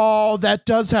 Oh, that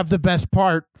does have the best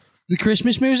part. The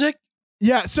Christmas music?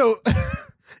 Yeah, so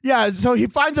so he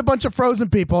finds a bunch of frozen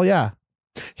people, yeah.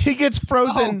 He gets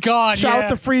frozen, Oh, God, shot yeah. with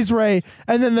the freeze ray,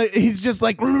 and then he's just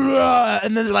like, "Rah,"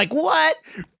 and then they're like, what?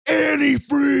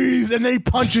 Antifreeze, and then he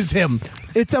punches him.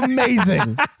 It's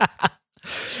amazing.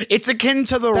 It's akin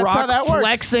to The That's how Rock that works.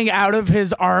 flexing out of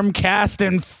his arm cast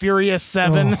in Furious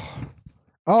 7.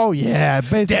 Oh yeah,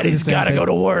 basically Daddy's the same got to thing. go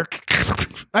to work.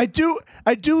 I do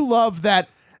love that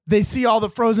they see all the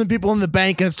frozen people in the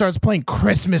bank and it starts playing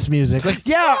Christmas music. Like,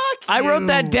 Yeah, fuck I wrote you.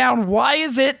 that down. Why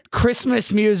is it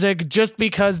Christmas music just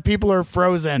because people are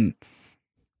frozen?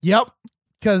 Yep,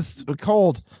 because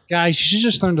cold. Guys, you should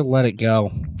just learn to let it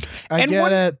go. I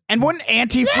get it. And wouldn't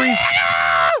antifreeze...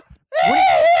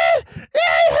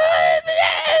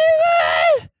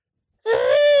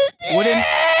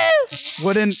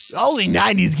 wouldn't Only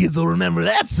 90s kids will remember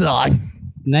that song.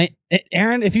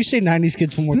 Aaron, if you say 90s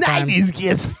kids one more time, 90s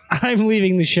kids. I'm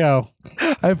leaving the show.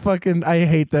 I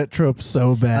hate that trope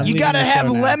so bad. you leaving gotta the have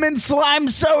show now. lemon slime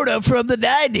soda from the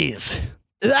 90s.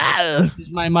 This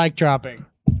is my mic dropping.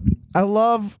 I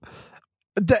love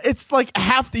that it's like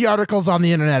half the articles on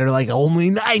the internet are like only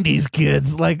 90s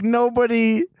kids. Like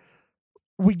nobody,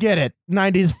 we get it.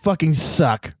 90s fucking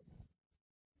suck.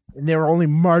 And they were only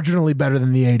marginally better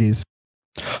than the 80s.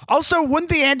 Also, wouldn't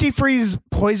the antifreeze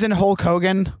poison Hulk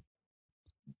Hogan?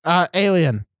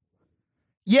 Alien.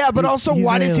 Yeah, but also, he's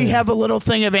why an does he alien. have a little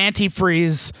thing of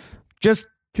antifreeze? Just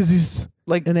Because he's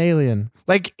like an alien.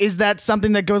 Like, is that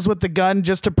something that goes with the gun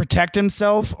just to protect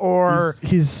himself, or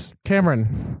He's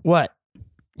Cameron. what?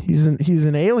 He's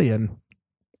an alien.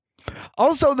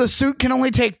 Also, the suit can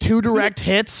only take 2 direct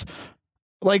hits.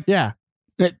 Like, Yeah.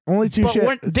 Only 2 but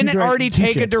shit. didn't it already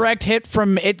take a shits. direct hit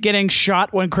from it getting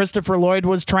shot when Christopher Lloyd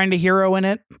was trying to hero in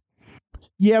it?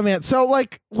 Yeah, man. So,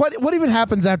 like, what even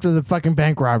happens after the fucking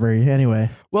bank robbery,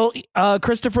 anyway? Well,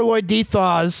 Christopher Lloyd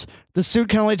dethaws. The suit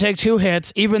can only take 2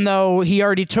 hits, even though he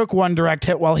already took 1 direct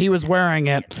hit while he was wearing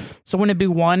it. So wouldn't it be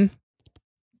 1?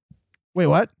 Wait,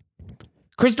 what?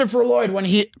 Christopher Lloyd, when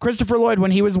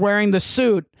he was wearing the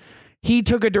suit, he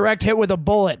took a direct hit with a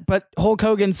bullet, but Hulk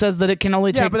Hogan says that it can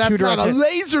only take 2 direct hits. Yeah, but that's not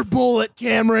a laser bullet,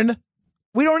 Cameron.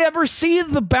 We don't ever see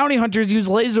the bounty hunters use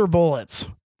laser bullets.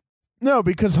 No,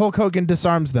 because Hulk Hogan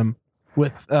disarms them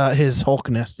with his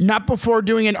Hulkness. Not before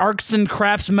doing an Arts and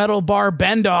Crafts metal bar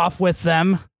bend off with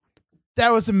them.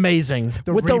 That was amazing.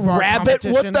 With the rabbit,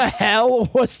 what the hell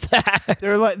was that?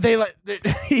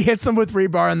 He hits them with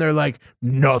rebar, and they're like,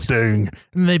 nothing.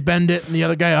 And they bend it, and the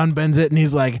other guy unbends it, and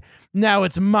he's like, now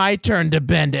it's my turn to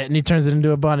bend it. And he turns it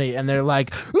into a bunny, and they're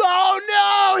like, oh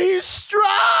no, he's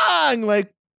strong.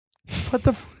 Like, what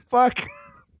the fuck?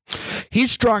 He's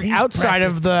strong outside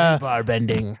of the rebar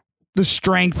bending, the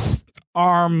strength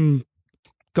arm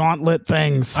gauntlet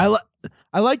things.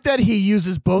 I like that he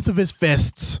uses both of his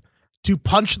fists to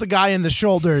punch the guy in the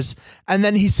shoulders, and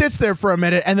then he sits there for a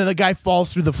minute, and then the guy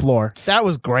falls through the floor. That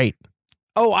was great.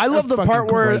 Oh, I love the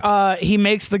part where he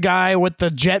makes the guy with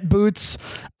the jet boots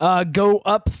go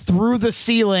up through the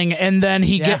ceiling, and then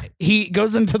he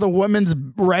goes into the women's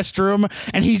restroom,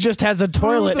 and he just has a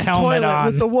toilet helmet on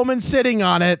with the woman sitting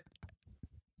on it.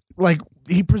 Like,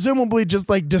 he presumably just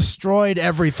like destroyed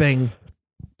everything.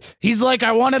 He's like,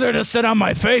 I wanted her to sit on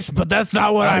my face, but that's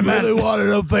not what I meant. I really wanted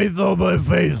her face on my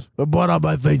face. A butt on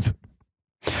my face.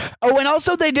 Oh, and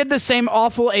also they did the same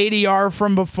awful ADR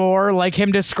from before, like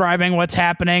him describing what's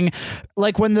happening.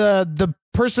 Like when the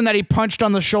person that he punched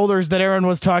on the shoulders that Aaron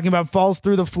was talking about falls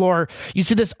through the floor, you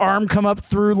see this arm come up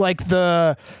through like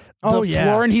the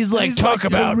floor, and he's like, talk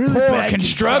about really poor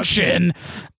construction.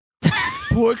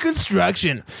 Poor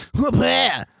construction.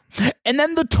 And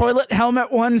then the toilet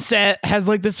helmet one set has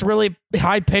like this really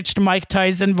high-pitched Mike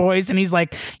Tyson voice, and he's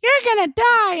like, you're gonna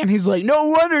die. And he's like, no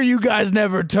wonder you guys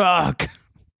never talk.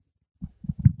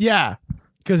 Yeah,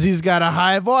 because he's got a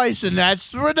high voice, and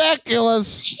that's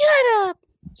ridiculous.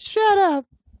 Shut up.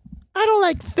 I don't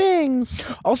like things.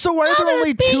 Also, why are there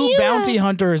only 2 bounty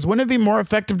hunters? Wouldn't it be more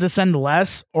effective to send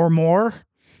less or more?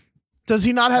 Does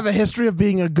he not have a history of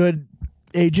being a good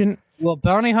agent? Well,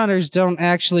 bounty hunters don't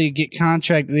actually get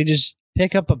contracted. They just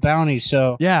pick up a bounty.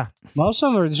 So yeah, most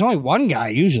of them there's only one guy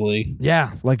usually.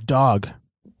 Yeah, like Dog.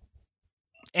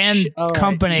 And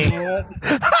company. Right. You know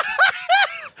what?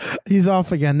 He's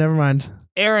off again. Never mind.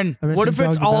 Aaron, what if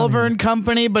it's Oliver and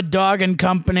Company, but Dog and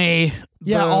Company?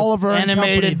 Yeah, Oliver and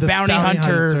animated Company, bounty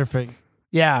hunter.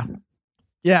 Yeah.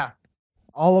 Yeah.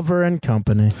 Oliver and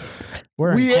Company.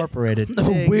 We're incorporated.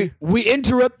 We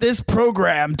interrupt this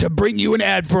program to bring you an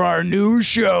ad for our new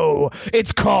show.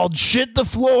 It's called Shit the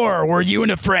Floor, where you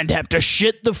and a friend have to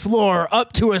shit the floor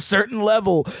up to a certain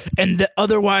level, and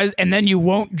then you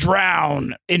won't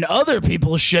drown in other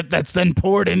people's shit that's then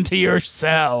poured into your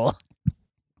cell.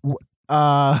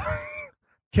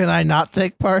 Can I not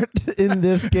take part in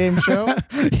this game show?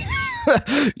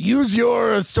 Use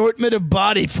your assortment of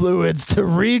body fluids to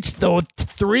reach the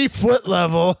 3-foot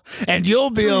level, and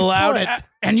you'll be allowed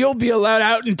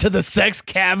out into the sex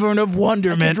cavern of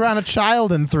wonderment. You can drown a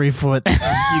child in 3 foot.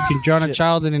 You can drown a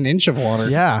child in an inch of water.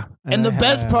 Yeah. And the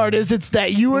best part is it's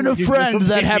that you and a friend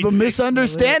that have a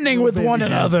misunderstanding with one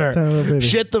another.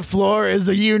 Shit the Floor is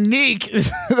a unique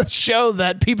show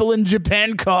that people in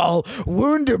Japan call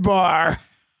Wunderbar.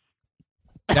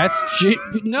 That's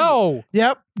no.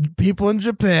 Yep. People in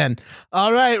Japan.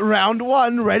 All right. Round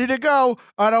 1. Ready to go.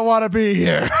 I don't want to be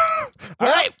here. All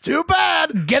right. Too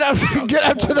bad. Get up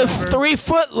to the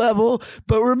 3-foot level.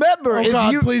 But remember,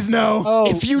 please no.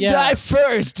 If you die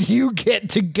first, you get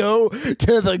to go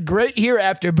to the great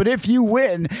hereafter. But if you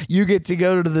win, you get to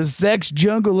go to the sex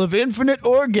jungle of infinite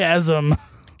orgasm.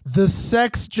 The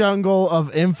sex jungle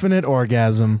of infinite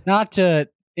orgasm. Not to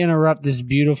interrupt this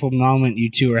beautiful moment you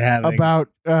two are having about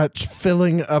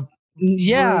filling a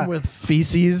room with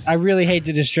feces. I really hate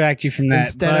to distract you from that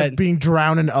instead of being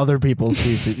drowned in other people's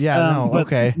feces. Yeah,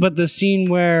 okay. But the scene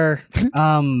where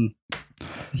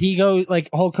he goes, like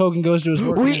Hulk Hogan goes to his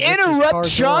work. We interrupt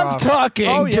Sean's talking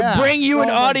to bring you an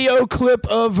audio clip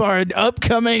of our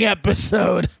upcoming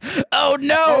episode. Oh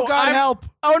no! Oh God, help!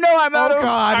 Oh no, I'm out of.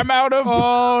 God. I'm out of.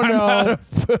 Oh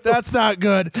no, that's not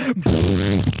good.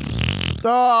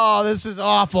 Oh, this is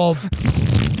awful.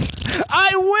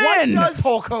 I win! Why does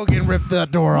Hulk Hogan rip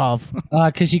that door off?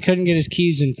 Because he couldn't get his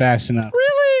keys in fast enough.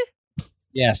 Really?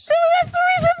 Yes. Really? That's the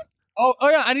reason? Oh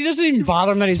yeah, and he doesn't even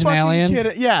bother him that he's an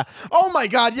alien. Yeah. Oh my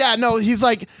God, yeah, no, he's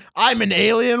like, I'm an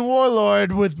alien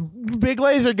warlord with big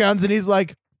laser guns, and he's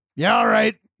like, yeah, all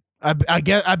right.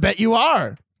 I bet you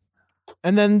are.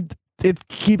 And then it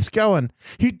keeps going.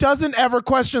 He doesn't ever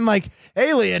question like,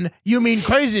 alien, you mean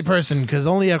crazy person, because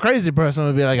only a crazy person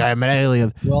would be like, I'm an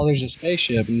alien. Well, there's a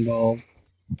spaceship involved.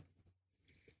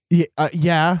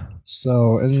 Yeah.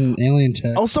 So, an alien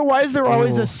tech. Also, why is there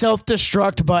always a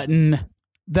self-destruct button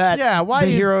that why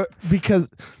the hero... Because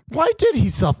why did he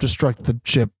self-destruct the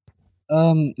ship?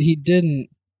 He didn't.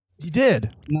 He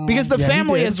did. No. Because the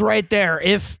family is right there.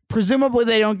 If presumably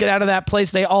they don't get out of that place,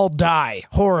 they all die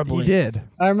horribly. He did.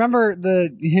 I remember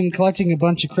him collecting a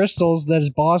bunch of crystals that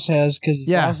his boss has because his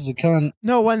boss is a cunt.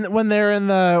 No, when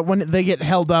they're when they get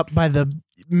held up by the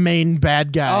main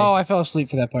bad guy. Oh, I fell asleep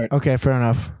for that part. Okay, fair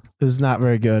enough. It was not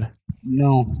very good.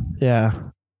 No. Yeah.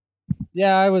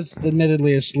 Yeah, I was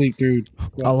admittedly asleep through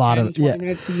a lot of 20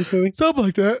 minutes of this movie. Something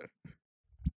like that.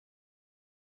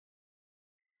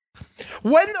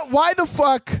 Why the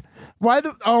fuck?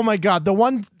 Oh my god,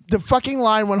 the fucking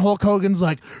line when Hulk Hogan's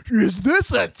like, is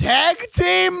this a tag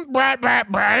team?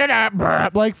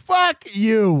 Like, fuck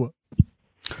you.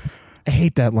 I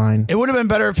hate that line. It would have been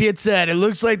better if he had said, it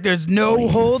looks like there's no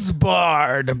holds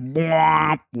barred.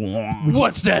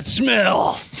 What's that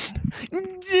smell?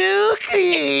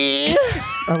 Dookie.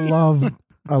 I love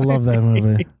that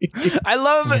movie. I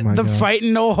love the God. fight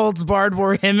in No Holds Barred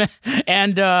where him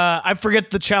and I forget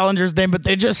the challenger's name, but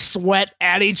they just sweat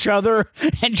at each other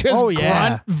and just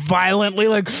grunt violently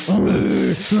like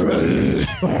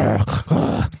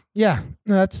Yeah,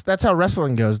 that's how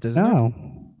wrestling goes, isn't it?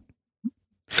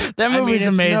 That movie's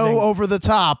amazing. No over the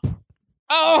top.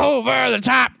 Over the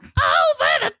top.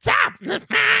 Over the top.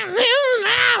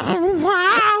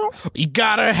 You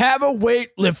gotta have a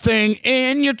weightlifting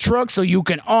in your truck so you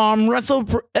can arm wrestle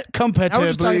competitively. I was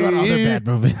just talking about other bad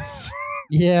movies.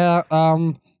 Yeah. How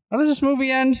does this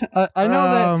movie end? I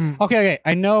know that. Okay.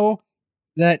 I know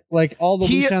that like all the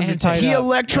loose ends are tied He up.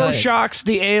 electroshocks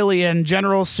the alien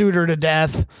General Suitor to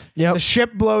death. Yep. The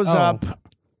ship blows up,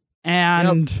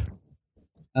 and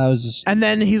And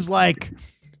then he's like,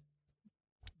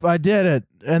 I did it.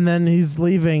 And then he's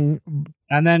leaving.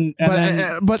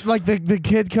 But like the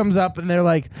kid comes up and they're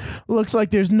like, looks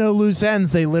like there's no loose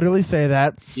ends. They literally say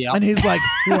that. Yep. And he's like,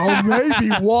 well, maybe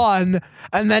one.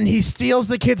 And then he steals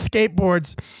the kid's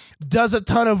skateboards, does a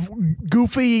ton of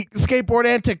goofy skateboard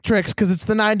antic tricks because it's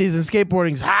the 90s and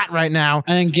skateboarding's hot right now.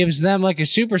 and then gives them like a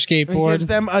super And skateboard. gives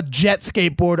them a jet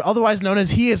skateboard, otherwise known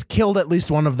as he has killed at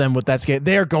least one of them with that skate.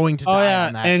 They're going to die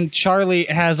on that. And Charlie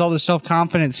has all the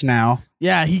self-confidence now.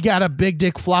 Yeah, he got a big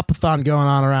dick flopathon going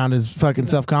on around his fucking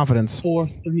self-confidence. 4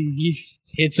 3 years.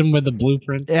 Hits him with the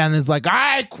blueprint. And it's like,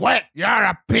 I quit. You're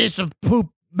a piece of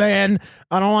poop, man.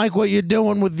 I don't like what you're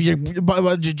doing with your Now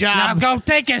job. go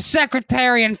take your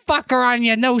secretary and fuck her on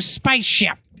your new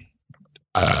spaceship.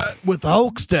 With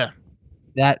Hulkster.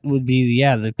 That would be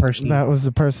the person. That was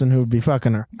the person who would be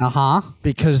fucking her.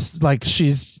 Because, like,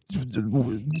 she's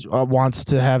wants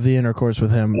to have the intercourse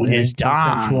with him in a his dong.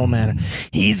 consensual manner.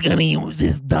 He's gonna use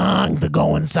his dong to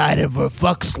go inside of her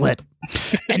fuck slit.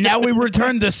 And now we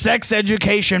return to Sex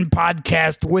Education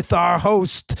Podcast with our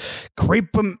host,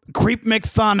 Creep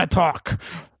McThana Talk.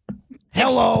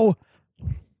 Hello.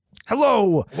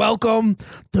 Welcome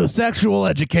to Sexual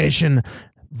Education,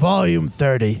 Volume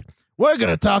 30. We're going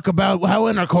to talk about how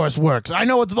intercourse works. I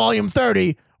know it's Volume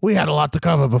 30. We had a lot to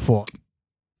cover before.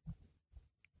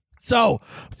 So,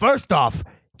 first off,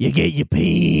 you get your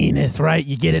penis, right?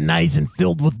 You get it nice and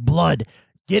filled with blood.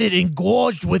 Get it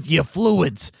engorged with your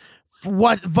fluids.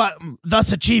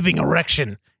 Thus achieving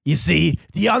erection. You see?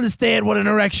 Do you understand what an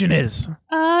erection is?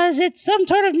 Is it some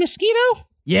sort of mosquito?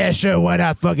 Yeah, sure. Why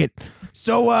not? Fuck it.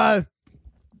 So, how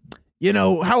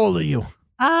old are you?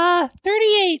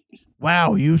 38.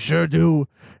 Wow, you sure do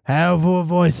have a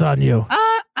voice on you.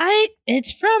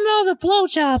 It's from all the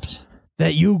blowjobs.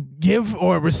 That you give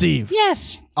or receive?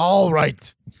 Yes. All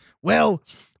right. Well,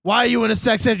 why are you in a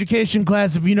sex education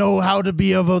class if you know how to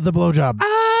be of the blowjob?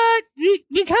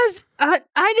 Because I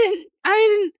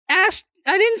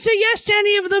didn't say yes to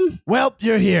any of them. Well,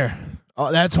 you're here.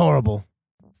 Oh, that's horrible.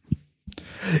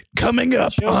 Coming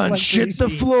up on like Shit the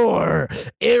Greasy. Floor,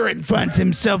 Aaron finds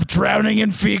himself drowning in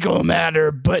fecal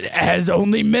matter, but has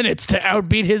only minutes to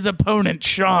outbeat his opponent,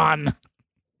 Sean.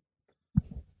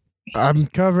 I'm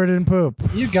covered in poop.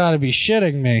 You gotta be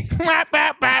shitting me.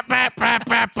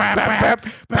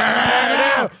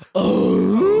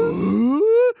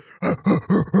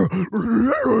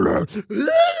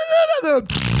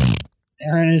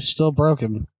 Aaron is still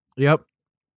broken. Yep.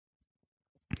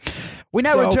 We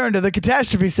now So- return to the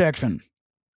catastrophe section.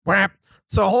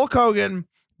 So Hulk Hogan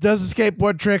does the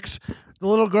skateboard tricks, The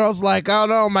little girl's like, oh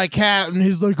no, my cat. And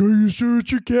he's like, are you sure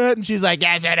it's your cat? And she's like,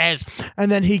 yes, it is. And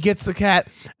then he gets the cat.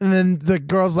 And then the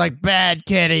girl's like, bad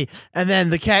kitty. And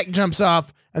then the cat jumps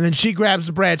off. And then she grabs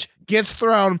the branch, gets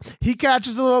thrown. He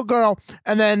catches the little girl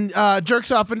and then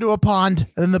jerks off into a pond.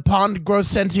 And then the pond grows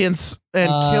sentience and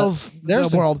kills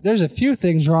the world. There's a few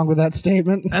things wrong with that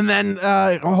statement. And then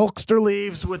Hulkster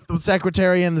leaves with the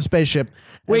secretary and the spaceship.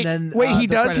 Wait, and then, he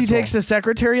does? He takes the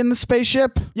secretary in the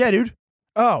spaceship? Yeah, dude.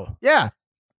 Oh. Yeah.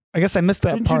 I guess I missed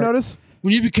that Didn't part. you notice?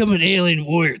 When you become an alien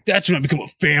warrior, that's when I become a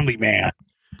family man.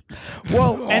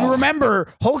 Well, and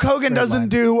remember, Hulk Hogan doesn't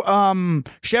do,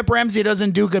 Shep Ramsey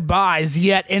doesn't do goodbyes,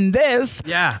 yet in this,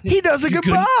 he does a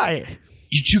goodbye.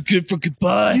 You too good for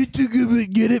goodbye. You too good to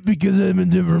get it because I'm a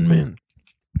different man.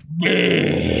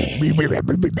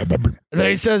 And then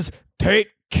he says, take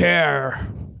care.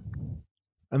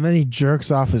 And then he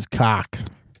jerks off his cock.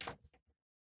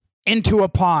 Into a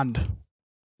pond.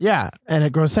 Yeah, and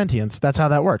it grows sentience. That's how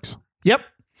that works. Yep.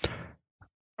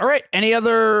 All right. Any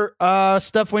other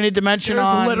stuff we need to mention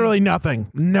There's literally nothing.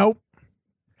 Nope.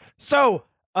 So,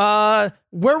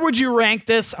 where would you rank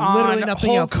this on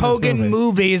nothing Hulk else in this Hogan movie.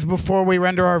 movies before we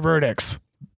render our verdicts?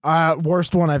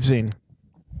 Worst one I've seen.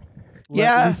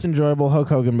 Yeah. Least enjoyable Hulk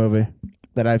Hogan movie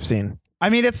that I've seen. I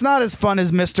mean, it's not as fun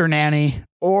as Mr. Nanny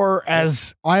or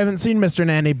as... I haven't seen Mr.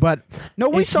 Nanny, but... No,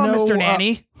 we saw Mr.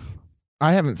 Nanny.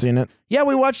 I haven't seen it. Yeah,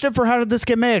 we watched it for How Did This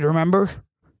Get Made, remember?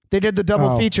 They did the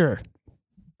double feature.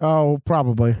 Oh,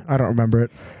 probably. I don't remember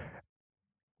it.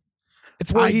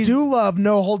 It's where I do love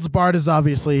No Holds Barred is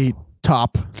obviously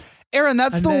top. Aaron,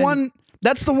 that's And the then- one...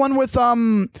 That's the one with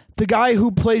the guy who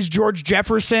plays George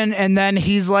Jefferson, and then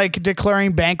he's like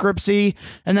declaring bankruptcy,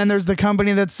 and then there's the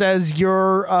company that says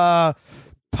your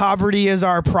poverty is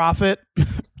our profit.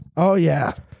 Oh,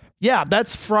 yeah. Yeah,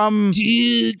 that's from...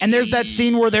 And there's that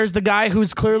scene where there's the guy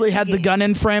who's clearly had the gun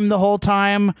in frame the whole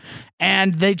time,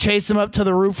 and they chase him up to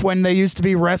the roof when they used to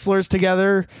be wrestlers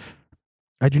together.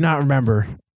 I do not remember.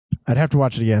 I'd have to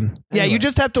watch it again. Yeah, you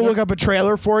just have to look up a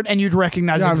trailer for it, and you'd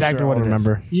recognize exactly what it is.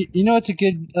 Remember. You know it's a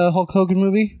good Hulk Hogan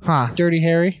movie? Huh. Dirty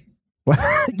Harry.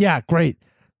 Yeah, great.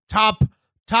 Top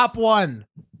one.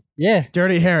 Yeah.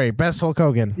 Dirty Harry, best Hulk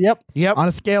Hogan. Yep. On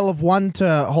a scale of 1 to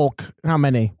Hulk, how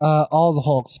many? All the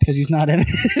Hulks, because he's not in it.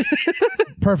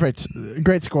 Perfect.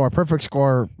 Great score. Perfect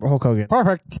score, Hulk Hogan.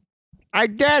 Perfect. I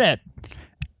did it.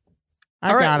 I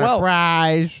All right, got a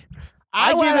prize.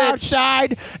 I went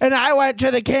outside and I went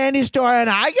to the candy store and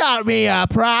I got me a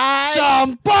prize.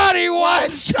 Somebody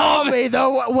once Tell me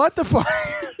though, what the fuck?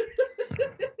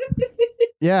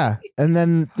 Yeah, and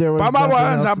then there was. By my nothing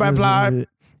words, else I've been in this flying. movie.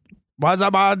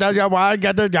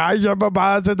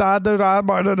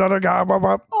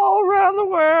 All around the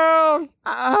world.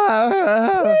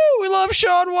 Woo, we love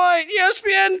Shaun White.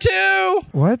 ESPN 2.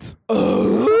 What?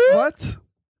 What?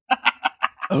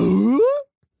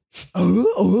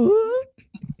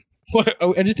 What?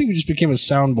 Oh, I just think we just became a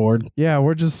soundboard. Yeah,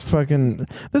 we're just fucking.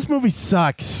 This movie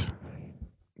sucks.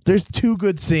 There's 2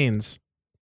 good scenes.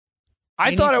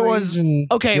 I thought it was...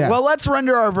 Okay, Yeah. well, let's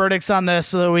render our verdicts on this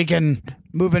so that we can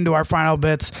move into our final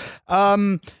bits.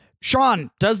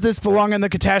 Sean, does this belong in the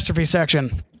catastrophe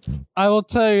section? I will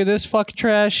tell you, this fuck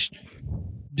trash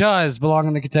does belong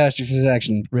in the catastrophe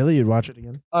section. Really? You'd watch it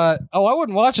again? I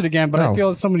wouldn't watch it again, but I Oh. feel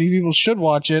that so many people should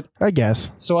watch it, I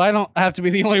guess. so I don't have to be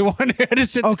the only one who had to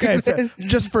sit Okay, through this.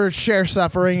 just for share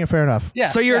suffering, fair enough. Yeah.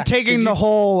 So you're yeah, taking 'cause the you-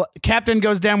 whole captain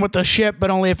goes down with the ship,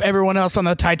 but only if everyone else on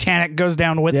the Titanic goes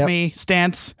down with Yep. me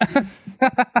stance.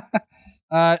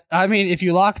 I mean, if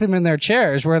you lock them in their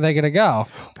chairs, where are they going to go?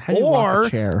 How do you lock a Or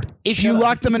chair? if you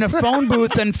lock them in a phone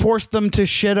booth and force them to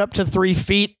shit up to 3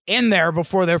 feet in there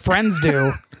before their friends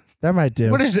do. That might do.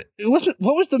 What is it?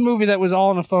 What was the movie that was all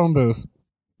in a phone booth?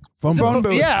 phone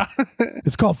booth? Yeah.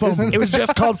 It's called phone booth. It was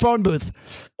just called phone booth.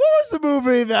 What was the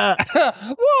movie that?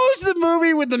 What was the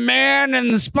movie with the man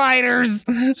and the spiders?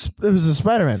 It was a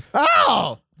Spider-Man.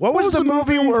 Oh! What was the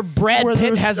movie where Brad where there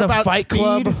Pitt was has a about fight speed?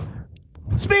 club?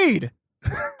 Speed!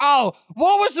 Oh,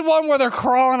 what was the one where they're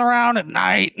crawling around at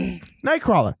night?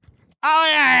 Nightcrawler. Oh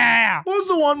yeah. What was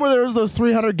the one where there was those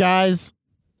 300 guys?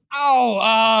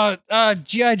 Oh,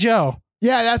 G.I. Joe.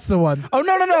 Yeah, that's the one. Oh,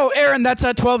 no, Aaron, that's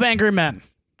 12 Angry Men.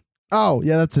 Oh,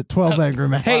 yeah, that's it. 12 Angry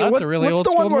Men. Hey, that's a really what's old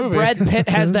the one school where movie. Brad Pitt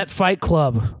has that fight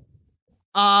club?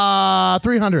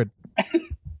 300.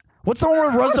 What's the one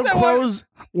where Russell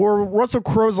that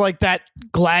Crowe's like that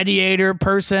gladiator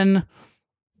person?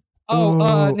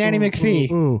 Oh, Nanny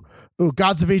McPhee. Ooh,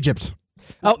 Gods of Egypt.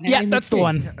 Oh, yeah, Nanny that's the McPhee.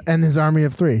 one. And his army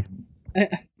of 3. What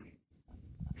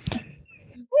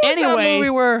was that Anyway, movie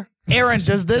where Aaron,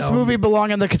 does this movie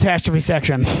belong in the catastrophe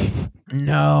section?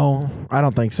 No, I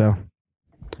don't think so.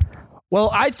 Well,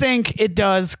 I think it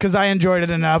does because I enjoyed it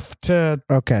enough to.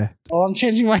 Okay. Well, I'm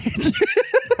changing my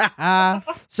answer.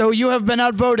 So you have been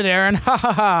outvoted, Aaron. Ha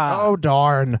ha ha. Oh,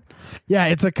 darn. Yeah,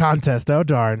 it's a contest. Oh,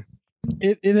 darn.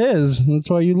 It is. That's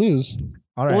why you lose.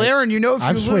 All right. Well, Aaron, you know if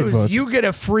I've you swayed lose, votes. you get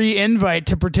a free invite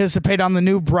to participate on the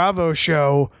new Bravo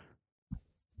show.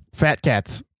 Fat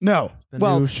Cats. No.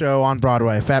 The new show on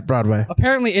Broadway. Fat Broadway.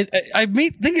 Apparently,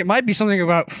 think it might be something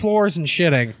about floors and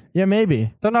shitting. Yeah,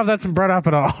 maybe. Don't know if that's been brought up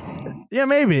at all. Yeah,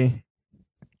 maybe.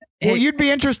 Well, you'd be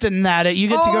interested in that. You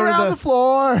get to All go around to the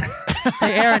floor.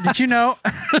 Hey, Aaron, did you know?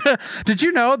 Did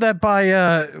you know that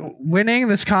by winning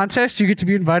this contest, you get to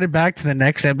be invited back to the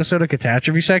next episode of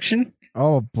Catastrophe Section?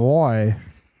 Oh, boy.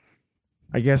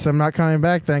 I guess I'm not coming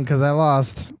back then because I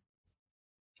lost.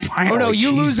 Oh, no,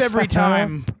 you lose Jesus. every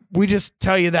time. We just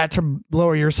tell you that to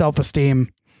lower your self-esteem.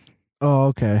 Oh,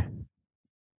 okay.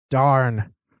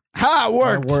 Darn. Ha, it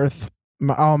worked. My worth.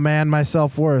 Oh, man, my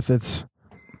self-worth. It's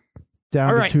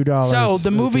down All right, to $2. so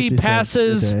the movie 50 cents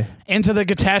passes a day. into the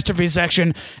catastrophe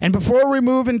section. And before we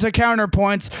move into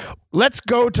counterpoints, let's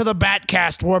go to the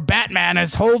Batcast where Batman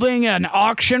is holding an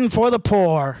auction for the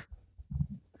poor.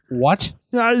 What?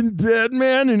 I'm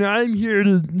Batman, and I'm here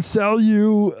to sell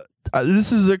you.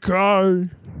 This is a car.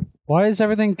 Why has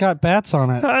everything got bats on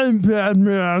it? I'm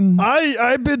Batman.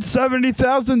 I bid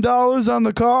 $70,000 on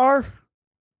the car.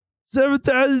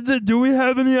 7,000. Do we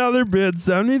have any other bids?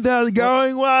 70,000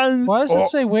 going once. Why does it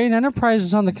say Wayne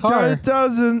Enterprises on the No, car? it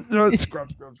doesn't. No, scrub.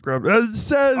 It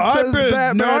says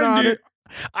Batman on it.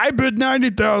 I bid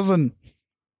 90,000.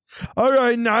 All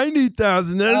right,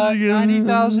 90,000. That's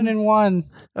 90,001.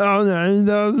 Oh,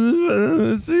 90,000.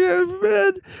 Let's see a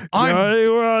bid.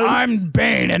 I'm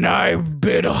Bane, and I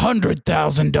bid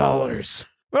 $100,000.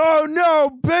 Oh,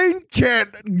 no. Bane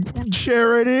can't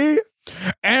charity.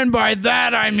 And by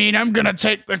that, I mean I'm gonna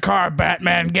take the car,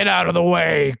 Batman. Get out of the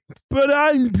way. But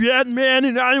I'm Batman,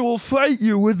 and I will fight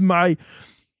you with my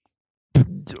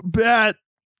bat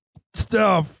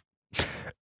stuff.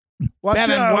 Watch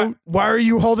Batman, out. why are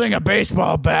you holding a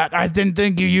baseball bat? I didn't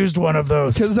think you used one of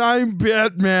those. Because I'm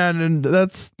Batman, and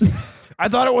that's... I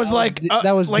thought it was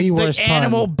that was like the worst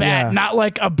animal pun. bat, Yeah. not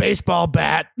like a baseball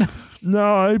bat.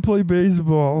 No, I play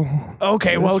baseball.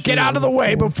 Okay, well, get out of the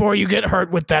way before you get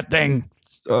hurt with that thing.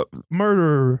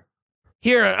 Murder.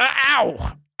 Here,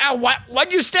 ow!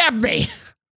 Why'd you stab me?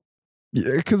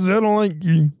 Yeah, because I don't like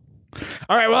you.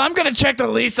 All right, well, I'm going to check the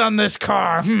lease on this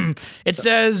car. It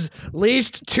says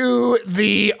leased to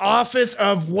the office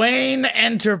of Wayne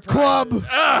Enterprise. Club.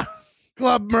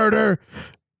 Club murder.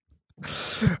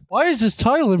 Why is this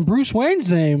title in Bruce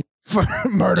Wayne's name?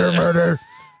 Murder.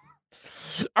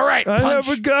 All right, I punch.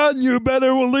 have a gun. You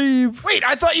better leave. Wait,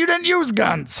 I thought you didn't use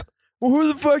guns. Well, who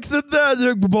the fuck said that?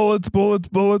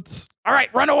 Bullets. All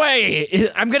right, run away.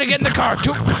 I'm going to get in the car.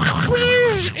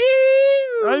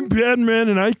 I'm Batman,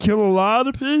 and I kill a lot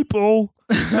of people.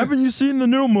 Haven't you seen the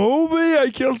new movie? I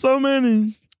kill so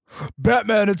many.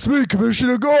 Batman, it's me,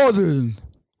 Commissioner Gordon.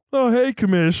 Oh, hey,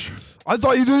 Commish. I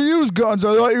thought you didn't use guns.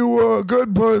 I thought you were a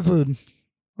good person.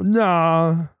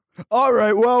 Nah. All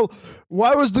right, well,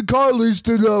 why was the car leased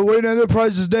in Wayne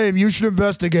Enterprises' name? You should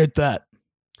investigate that.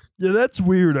 Yeah, that's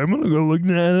weird. I'm gonna go look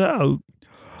that out.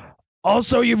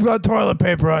 Also, you've got toilet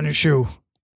paper on your shoe.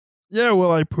 Yeah,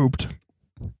 well, I pooped.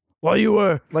 While you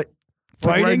were Like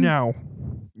fighting right now.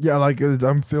 Yeah, like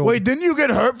I'm feeling. Wait, didn't you get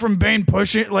hurt from Bane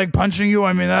punching you?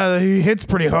 I mean, he hits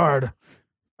pretty hard.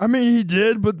 I mean, he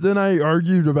did, but then I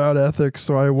argued about ethics,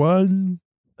 so I won.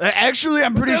 Actually,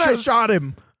 I'm pretty Then sure I shot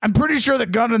him. I'm pretty sure the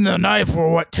gun and the knife were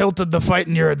what tilted the fight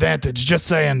in your advantage. Just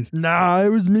saying. Nah, it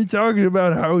was me talking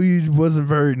about how he wasn't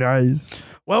very nice.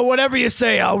 Well, whatever you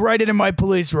say, I'll write it in my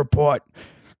police report.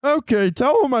 Okay,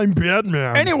 tell him I'm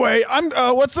Batman. Anyway,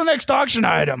 what's the next auction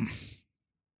item?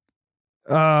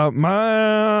 My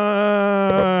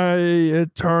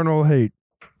eternal hate.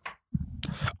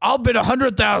 I'll bid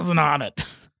 100,000 on it.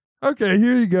 Okay,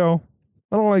 here you go.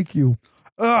 I don't like you.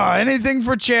 Anything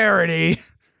for charity.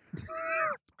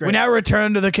 We now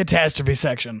return to the catastrophe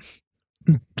section.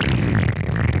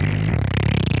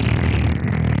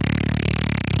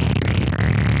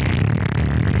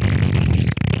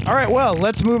 All right, well,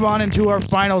 let's move on into our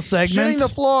final segment. Shitting the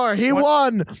floor. He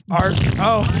won.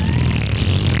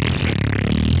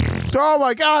 Oh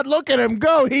my God, look at him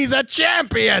go. He's a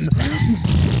champion.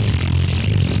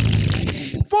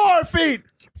 4 feet.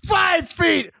 5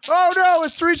 feet. Oh no,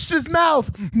 it's reached his mouth.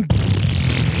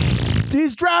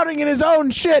 He's drowning in his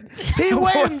own shit. He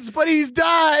wins, but he's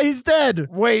dead.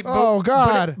 Wait, Oh,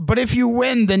 God. But if you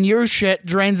win, then your shit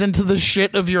drains into the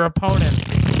shit of your opponent.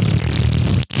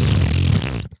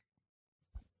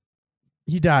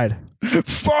 He died.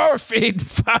 4 feet,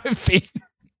 5 feet.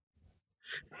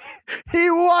 He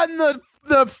won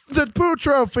the poo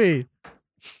trophy.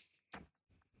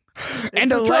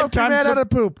 And It's a trophy lifetime made out of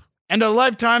poop. and a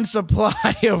lifetime supply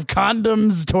of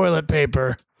condoms, toilet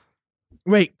paper.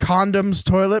 Wait, condoms,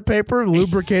 toilet paper,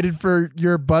 lubricated for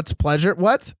your butt's pleasure?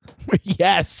 What?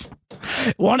 Yes.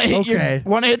 Want to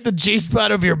hit the G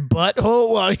spot of your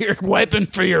butthole while you're wiping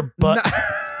for your butt?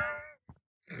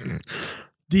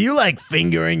 Do you like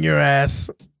fingering your ass?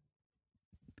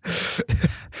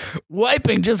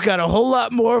 Wiping just got a whole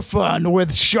lot more fun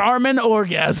with Charmin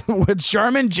orgasm with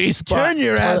Charmin G spot. Turn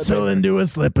your asshole into a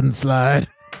slip and slide.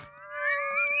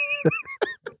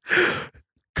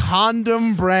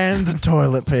 Condom brand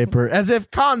toilet paper, as if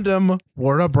condom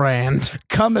were a brand.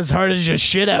 Come as hard as you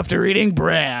shit after eating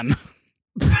bran.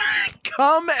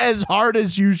 Come as hard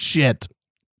as you shit.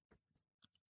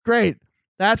 Great.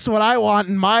 That's what I want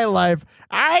in my life.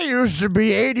 I used to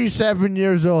be 87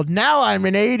 years old. Now I'm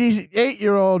an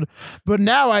 88-year-old, but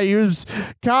now I use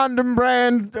condom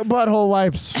brand butthole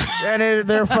wipes, and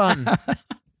they're fun.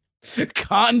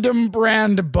 Condom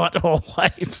brand butthole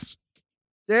wipes.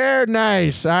 They're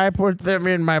nice. I put them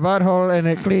in my butthole, and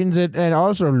it cleans it and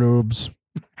also lubes.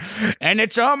 And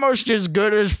it's almost as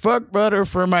good as fuck butter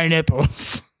for my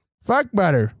nipples. Fuck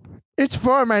butter. It's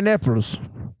for my nipples.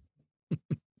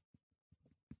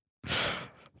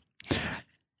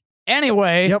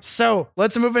 Anyway, Yep. So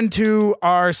let's move into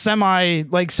our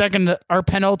our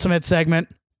penultimate segment.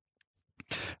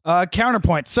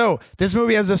 Counterpoint. So this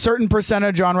movie has a certain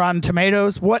percentage on Rotten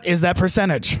Tomatoes. What is that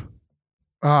percentage?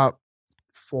 4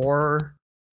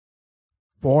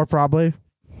 probably.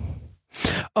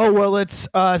 Oh, well, it's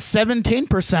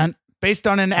 17% based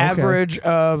on an average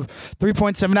of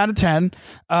 3.7 out of 10.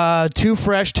 2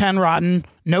 fresh, 10 rotten,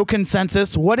 no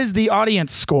consensus. What is the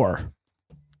audience score?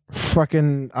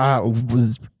 Fucking, I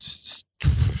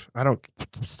don't,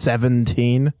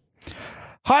 17.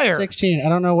 Higher. 16. I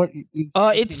don't know what.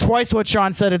 It's twice what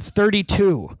Sean said. It's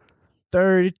 32.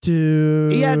 32.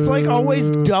 Yeah, it's like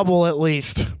always double at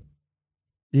least.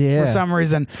 Yeah. For some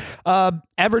reason.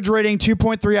 Average rating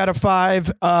 2.3 out of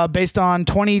 5 based on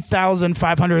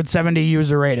 20,570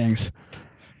 user ratings.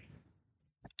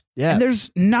 Yeah. And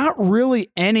there's not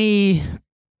really any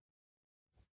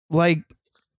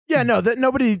yeah, no,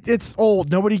 it's old.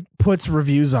 Nobody puts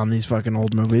reviews on these fucking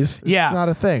old movies. Yeah. It's not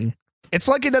a thing. It's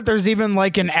lucky that there's even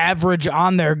like an average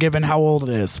on there given how old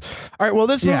it is. All right, well,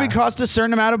 this movie cost a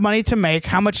certain amount of money to make.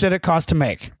 How much did it cost to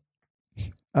make?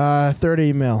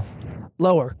 30 mil.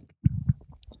 Lower.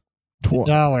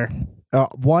 $1.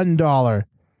 $1.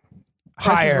 Price is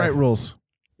Higher. Right rules.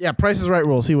 Yeah, Price is Right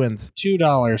rules. He wins.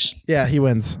 $2. Yeah, he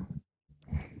wins.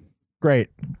 Great.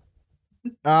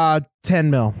 10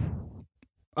 mil.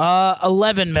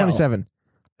 11 mil. 27.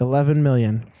 11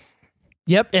 million.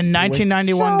 Yep, in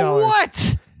 $1991. For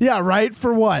what? Yeah, right?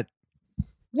 For what?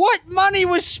 What money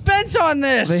was spent on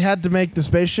this? They had to make the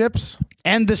spaceships?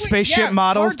 And the spaceship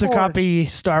models to copy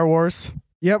Star Wars.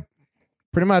 Yep.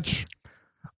 Pretty much.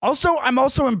 Also, I'm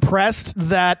also impressed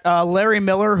that Larry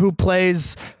Miller, who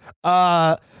plays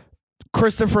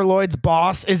Christopher Lloyd's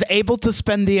boss, is able to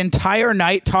spend the entire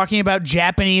night talking about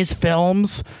Japanese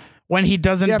films when he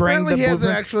doesn't bring the he hasn't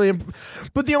blueprints. actually.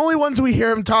 But the only ones we hear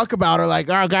him talk about are like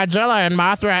Godzilla and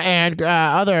Mothra and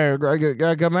other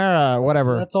Gamera,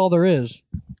 whatever. That's all there is.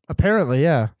 Apparently,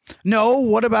 yeah. No,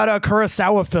 what about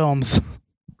Kurosawa films?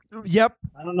 Yep.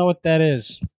 I don't know what that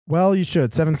is. Well, you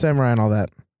should. Seven Samurai and all that.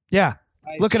 Yeah.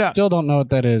 Look it up. Still don't know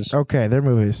what that is. Okay, they're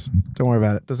movies. Don't worry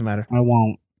about it. Doesn't matter. I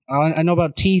won't. I know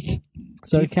about Teeth.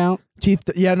 Does that count? Teeth.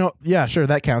 Yeah, no. Yeah, sure.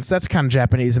 That counts. That's kind of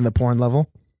Japanese in the porn level.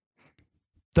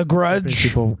 The Japanese Grudge.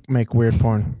 people make weird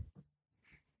porn.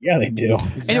 Yeah, they do.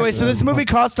 Anyway, so this movie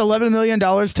cost $11 million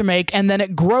to make, and then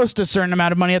it grossed a certain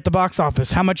amount of money at the box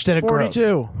office. How much did it gross?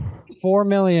 42. $4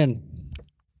 million.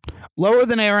 Lower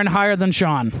than Aaron, higher than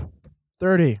Sean.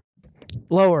 30.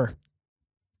 Lower.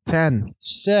 10.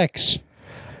 6.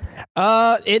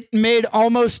 It made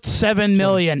almost $7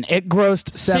 million. It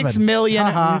grossed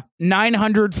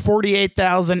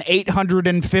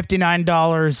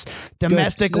 $6,948,859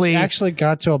 domestically. This actually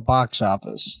got to a box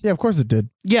office. Yeah, of course it did.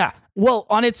 Yeah. Well,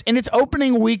 in its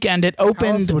opening weekend, it How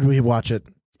opened. else would we watch it?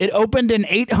 It opened in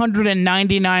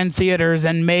 899 theaters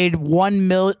and made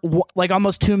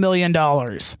almost $2 million.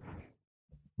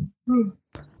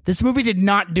 This movie did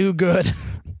not do good.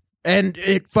 And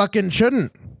it fucking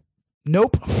shouldn't.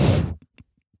 Nope.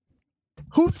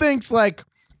 Who thinks like,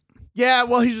 yeah,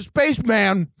 well, he's a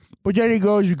spaceman, but then he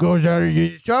goes out of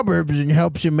the suburbs and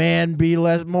helps a man be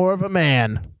more of a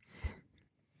man.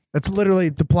 That's literally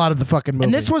the plot of the fucking movie.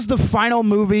 And this was the final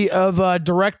movie of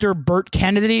director Burt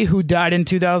Kennedy, who died in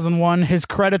 2001. His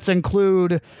credits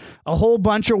include a whole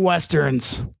bunch of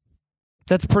Westerns.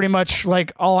 That's pretty much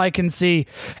like all I can see.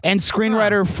 And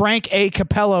screenwriter Frank A.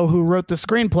 Capello, who wrote the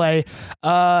screenplay,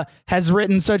 has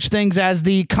written such things as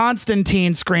the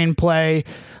Constantine screenplay,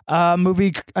 a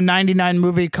 99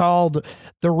 movie called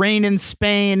The Rain in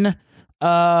Spain,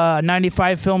 a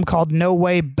 95 film called No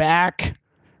Way Back,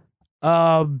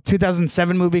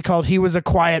 2007 movie called He Was a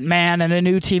Quiet Man, and a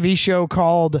new TV show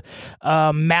called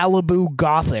Malibu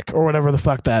Gothic, or whatever the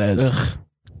fuck that is. Ugh.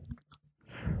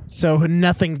 So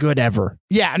nothing good ever.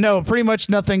 Yeah, no, pretty much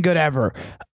nothing good ever.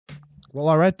 Well,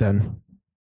 all right then.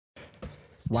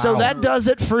 Wow. So that does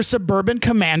it for Suburban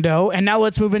Commando, and now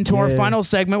let's move into our final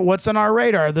segment. What's on our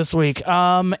radar this week?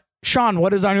 Sean,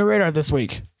 what is on your radar this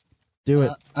week? Do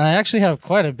it. I actually have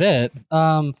quite a bit.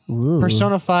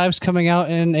 Persona 5's coming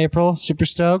out in April. Super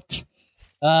stoked.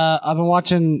 I've been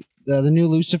watching the new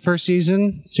Lucifer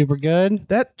season. Super good.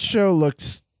 That show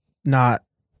looks not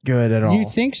good at all. You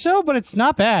think so? But it's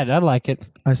not bad. I like it.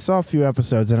 I saw a few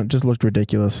episodes and it just looked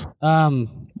ridiculous.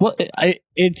 Well,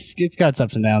 it's got its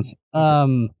ups and downs.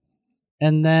 And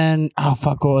then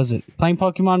what was it? Playing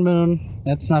Pokemon Moon.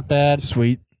 That's not bad.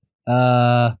 Sweet.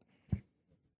 Oh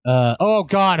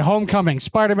God, Homecoming,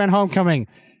 Spider-Man Homecoming.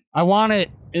 I want it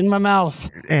in my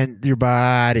mouth. And your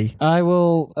body. I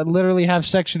will literally have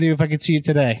sex with you if I could see you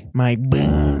today. My body.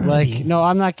 Like, no,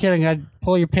 I'm not kidding. I'd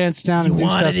pull your pants down and do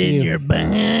stuff to you. your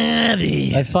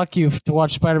body. I'd fuck you to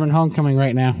watch Spider-Man Homecoming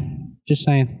right now. Just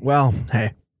saying. Well,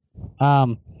 hey.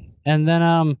 And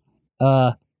then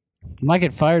might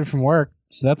get fired from work,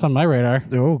 so that's on my radar.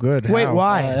 Oh, good. Wait, How?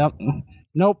 why?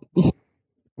 Nope.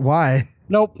 Why?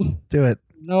 Nope. Do it.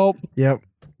 Nope. Yep.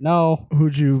 No.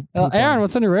 Who'd you poop Aaron, on?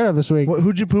 what's on your radar this week?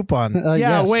 Who'd you poop on? Yeah,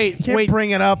 yes. wait, You can't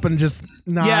bring it up and just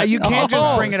not. Yeah, you can't just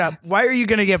Oh. bring it up. Why are you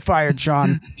going to get fired,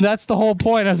 Sean? That's the whole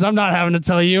point, as I'm not having to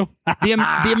tell you. The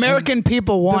American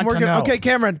people Then want we're to gonna, know. okay,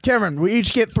 Cameron, we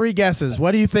each get 3 guesses.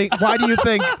 What do you think? Why do you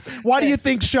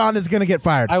think Sean is gonna get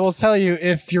fired? I will tell you,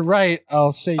 if you're right,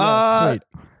 I'll say yes. Sweet.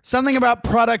 Something about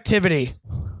productivity.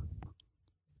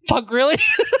 Fuck, really?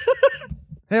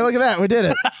 Hey, look at that. We did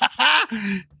it.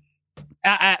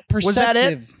 Was that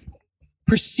it?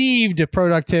 Perceived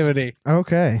productivity.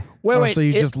 Okay. Wait, So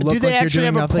you just look do they like you're actually doing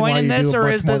have a nothing point while in you this, do or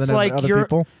much is more this than like other you're?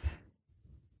 people?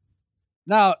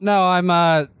 No, I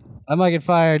might get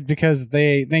fired because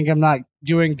they think I'm not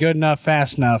doing good enough,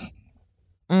 fast enough.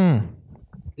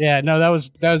 Yeah, no, that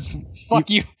was fuck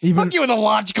you. Fuck you with the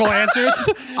logical answers.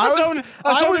 I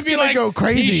was be gonna like, go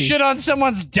crazy. He shit on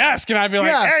someone's desk, and I'd be like,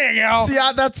 there you go. See,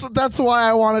 that's why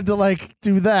I wanted to like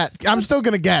do that. I'm still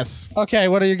gonna guess. Okay,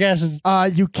 what are your guesses?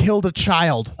 You killed a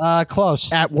child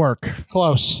Close. at work.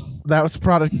 Close. That was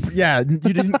product. Yeah,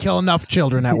 you didn't kill enough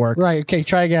children at work. Right. Okay.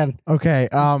 Try again. Okay.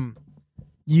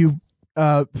 You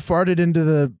farted into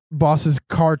the boss's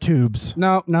car tubes.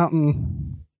 No.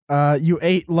 You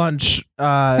ate lunch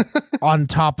on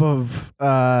top of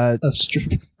A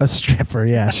strip. a stripper.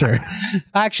 Yeah, sure.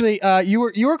 Actually, you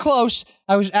were close.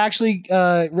 I was actually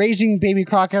raising baby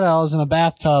crocodiles in a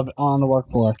bathtub on the work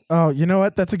floor. Oh, you know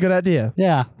what? That's a good idea.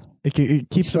 Yeah. It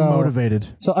keeps them motivated.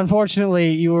 So unfortunately,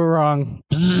 you were wrong.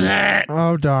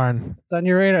 Oh, darn. It's on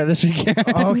your radar this weekend.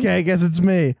 Okay, I guess it's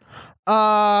me.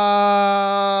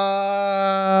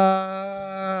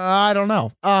 I don't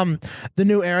know. The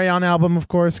new Arion album, of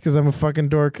course, because I'm a fucking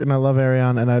dork and I love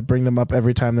Arion, and I bring them up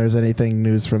every time there's anything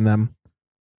news from them.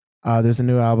 There's a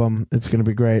new album. It's gonna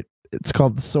be great. It's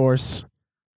called The Source.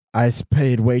 I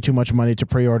paid way too much money to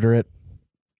pre-order it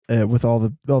with all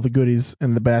the goodies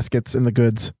and the baskets and the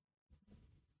goods.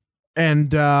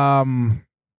 And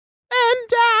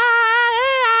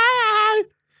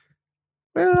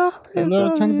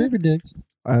Little tiny baby dicks.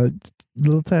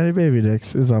 Little tiny baby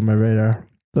dicks is on my radar.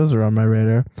 Those are on my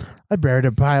radar. I buried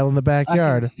a pile in the I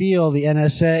backyard. can feel the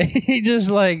NSA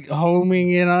just like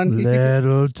homing in on you.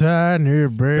 Little tiny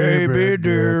baby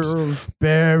dicks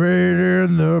buried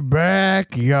in the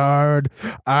backyard.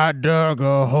 I dug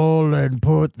a hole and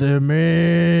put them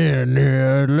in.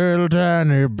 Yeah, little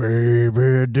tiny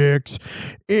baby dicks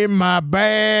in my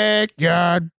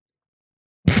backyard.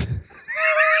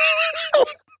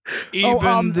 I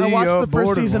watched the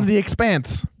first season of The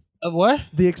Expanse. What?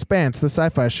 The Expanse, the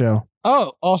sci-fi show.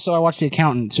 Oh, also I watched The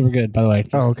Accountant. Super good, by the way.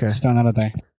 Oh, okay. Just throwing that out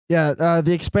there. Yeah,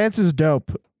 The Expanse is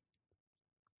dope.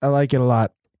 I like it a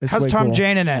lot. It's How's way Tom cool.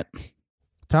 Jane in it?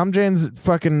 Tom Jane's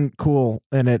fucking cool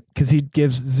in it because he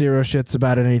gives zero shits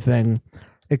about anything,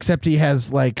 except he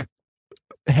has like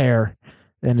hair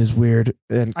and is weird.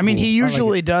 And I mean, cool. he I like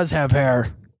usually it. does have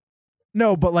hair.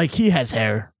 No, but like he has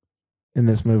hair. in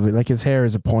this movie. Like his hair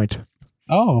is a point.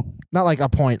 Oh. Not like a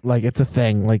point, like it's a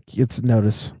thing. Like it's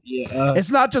notice. Yeah.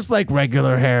 It's not just like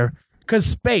regular hair. Because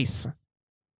space.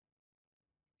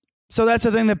 So that's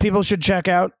a thing that people should check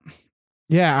out.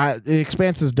 Yeah, The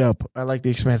Expanse is dope. I like The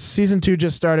Expanse. Season 2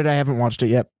 just started. I haven't watched it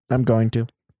yet. I'm going to.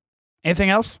 Anything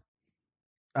else?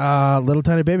 Little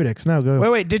Tiny Baby Dicks. No,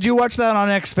 go. Wait. Did you watch that on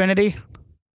Xfinity?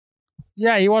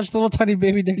 Yeah, you watched Little Tiny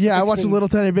Baby Dicks. Yeah, I watched Little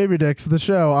Tiny Baby Dicks, the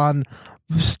show on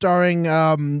starring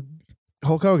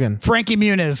Hulk Hogan. Frankie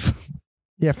Muniz.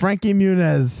 Yeah, Frankie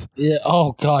Muniz. Yeah.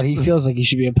 Oh God, he feels like he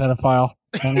should be a pedophile.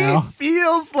 He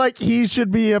feels like he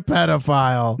should be a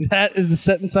pedophile. That is the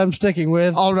sentence I'm sticking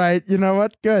with. All right, you know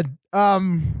what? Good.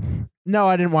 No,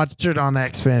 I didn't watch it on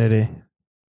Xfinity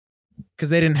because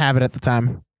they didn't have it at the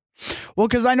time. Well,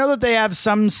 because I know that they have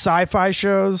some sci-fi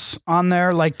shows on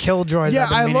there, like Killjoys. Yeah, I've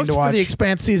been I meaning looked to for watch. The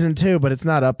Expanse season 2, but it's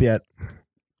not up yet.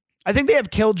 I think they have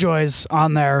Killjoys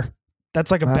on there. That's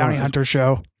like a bounty hunter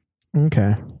show.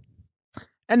 Okay.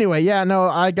 Anyway, yeah, no,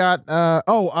 I got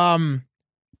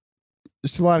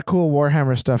there's a lot of cool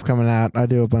Warhammer stuff coming out. I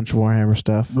do a bunch of Warhammer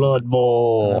stuff. Blood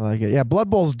Bowl. I like it. Yeah, Blood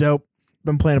Bowl's dope.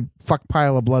 Been playing a fuck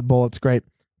pile of Blood Bowl. It's great.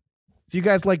 If you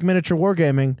guys like miniature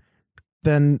wargaming,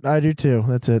 then I do too.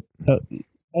 That's it.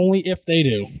 Only if they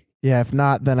do. Yeah, if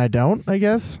not, then I don't, I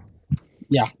guess.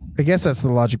 Yeah. I guess that's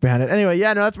the logic behind it. Anyway,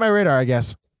 yeah, no, that's my radar, I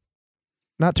guess.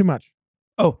 Not too much.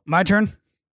 Oh, my turn.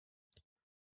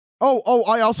 Oh,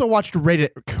 I also watched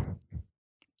Riddick.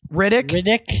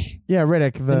 Riddick? Yeah,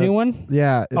 Riddick. The new one?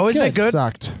 Yeah. Oh, isn't it good?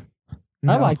 Sucked.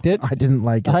 I liked it. I didn't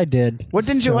like it. I did. What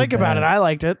didn't you So like about bad. it? I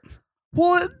liked it.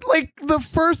 Well, like the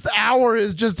first hour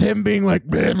is just him being like,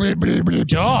 bleh, bleh, bleh, bleh,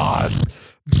 John.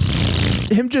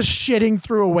 Him just shitting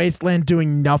through a wasteland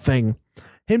doing nothing.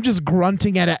 Him just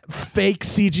grunting at fake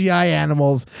CGI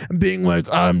animals and being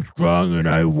like, I'm strong and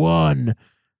I won.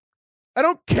 I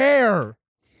don't care.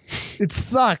 It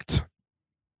sucked.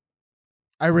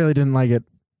 I really didn't like it.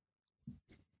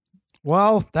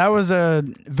 Well, that was a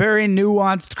very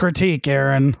nuanced critique,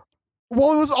 Aaron.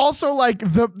 Well, it was also like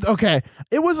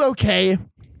it was okay.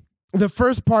 The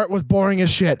first part was boring as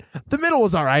shit. The middle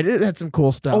was all right. It had some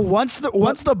cool stuff. Oh, once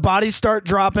the bodies start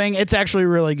dropping, it's actually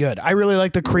really good. I really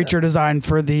like the creature design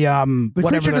for the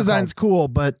creature design's cool,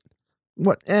 but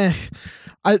it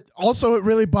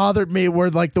really bothered me where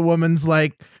the woman's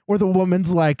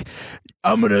like,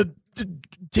 I'm gonna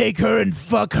take her and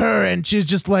fuck her, and she's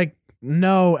just like,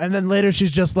 no, and then later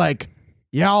she's just like,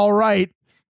 yeah, all right.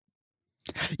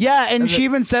 Yeah, and she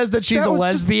even says that she's a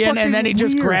lesbian, and then he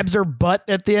just grabs her butt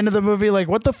at the end of the movie. Like,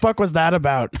 what the fuck was that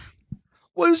about?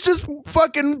 Well, it was just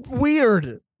fucking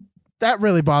weird. That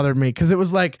really bothered me because it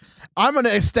was like, I'm going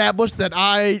to establish that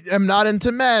I am not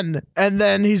into men. And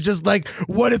then he's just like,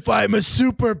 what if I'm a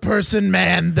super person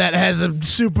man that has a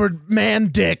super man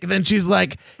dick? Then she's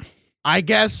like, I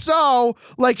guess so.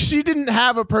 Like, she didn't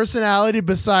have a personality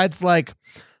besides like,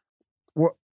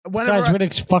 besides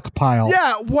Riddick's fuck pile.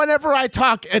 Yeah, whenever I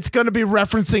talk, it's going to be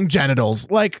referencing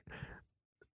genitals. Like,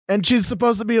 and she's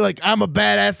supposed to be like, I'm a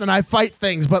badass and I fight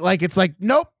things. But like, it's like,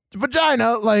 nope,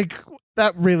 vagina. Like,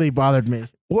 that really bothered me.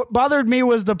 What bothered me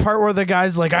was the part where the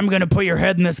guy's like, I'm going to put your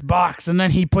head in this box. And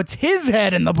then he puts his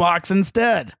head in the box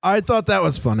instead. I thought that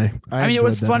was funny. I mean, it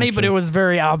was funny, but it was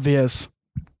very obvious.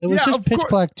 It was just Pitch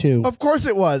Black 2. Of course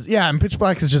it was. Yeah, and Pitch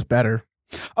Black is just better.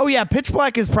 Oh, yeah, Pitch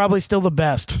Black is probably still the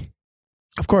best.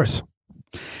 Of course.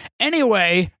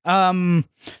 Anyway,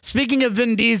 speaking of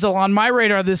Vin Diesel, on my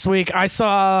radar this week, I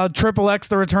saw XXX: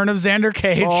 The Return of Xander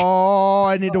Cage. Oh,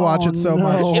 I need to watch it so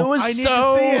much. It was I need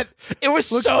to see it. It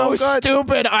was Looks so good.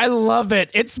 stupid. I love it.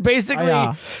 It's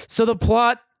basically so the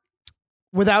plot,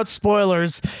 without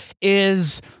spoilers,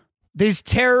 is these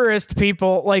terrorist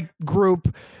people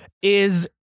group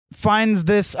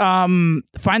finds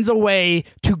a way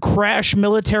to crash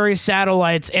military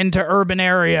satellites into urban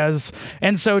areas,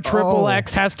 and so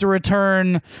XXX has to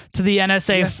return to the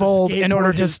NSA fold in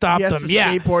order to stop them.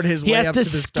 Skateboard his way up to the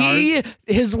ski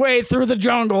his way through the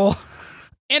jungle.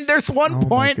 And there's one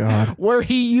point where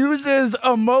he uses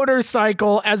a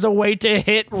motorcycle as a way to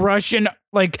hit Russian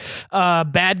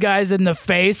bad guys in the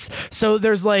face. So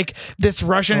there's this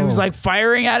Russian who's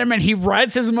firing at him, and he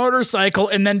rides his motorcycle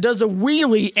and then does a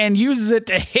wheelie and uses it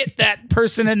to hit that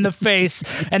person in the face,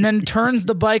 and then turns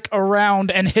the bike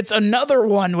around and hits another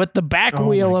one with the back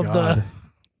wheel of the.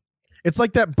 It's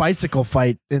like that bicycle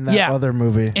fight in that other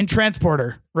movie. In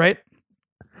Transporter, right?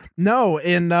 No,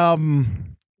 in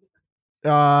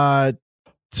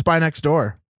Spy Next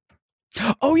Door.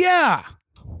 Oh yeah.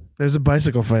 There's a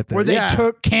bicycle fight there. Where they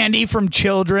took candy from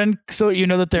children so you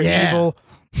know that they're evil.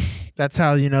 That's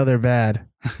how you know they're bad.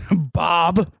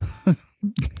 Bob.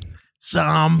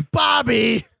 some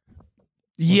Bobby.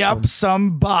 Yep,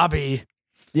 some Bobby.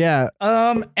 Yeah.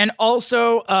 And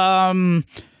also,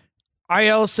 I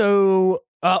also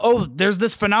there's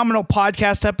this phenomenal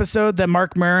podcast episode that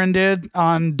Mark Maron did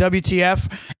on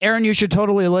WTF. Aaron, you should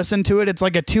totally listen to it. It's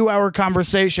like a 2-hour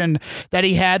conversation that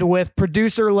he had with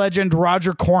producer legend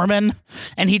Roger Corman,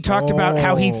 and he talked about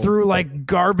how he threw like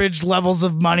garbage levels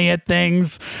of money at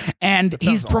things, and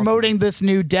he's promoting this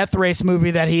new Death Race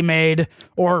movie that he made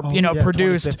or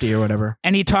produced or whatever.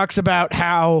 And he talks about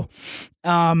how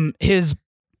his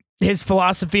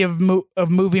philosophy of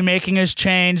movie making has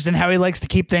changed and how he likes to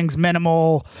keep things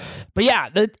minimal. But yeah,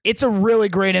 it's a really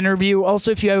great interview.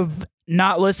 Also, if you have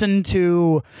not listened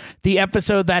to the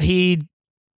episode that he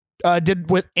did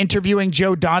with interviewing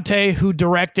Joe Dante, who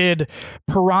directed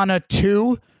Piranha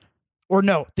 2, or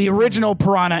no, the original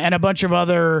Piranha and a bunch of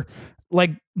other like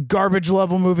garbage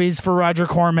level movies for Roger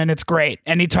Corman, it's great.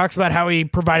 And he talks about how he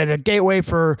provided a gateway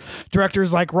for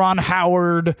directors like Ron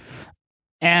Howard,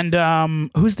 and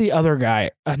who's the other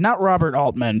guy? Not Robert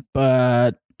Altman,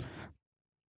 but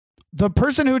the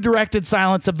person who directed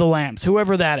Silence of the Lambs,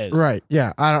 whoever that is. Right.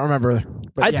 Yeah. I don't remember.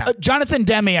 But Jonathan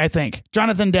Demme, I think.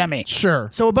 Jonathan Demme. Sure.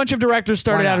 So a bunch of directors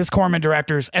started out as Corman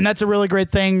directors, and that's a really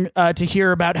great thing to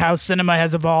hear about how cinema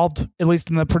has evolved, at least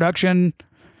in the production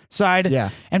side.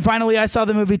 Yeah. And finally, I saw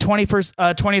the movie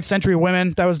 20th Century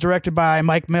Women that was directed by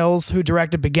Mike Mills, who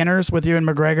directed Beginners with Ewan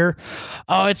McGregor.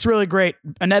 Oh, it's really great.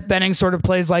 Annette Bening sort of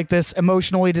plays like this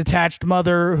emotionally detached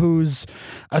mother who's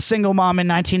a single mom in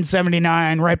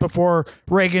 1979, right before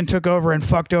Reagan took over and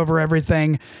fucked over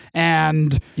everything.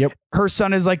 And her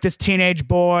son is like this teenage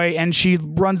boy, and she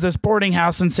runs this boarding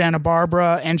house in Santa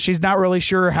Barbara, and she's not really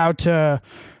sure how to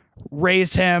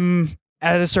raise him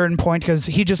at a certain point because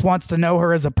he just wants to know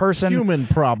her as a person. Human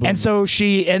problems. And so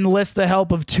she enlists the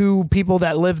help of 2 people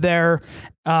that live there,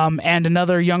 and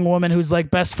another young woman who's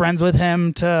like best friends with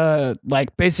him to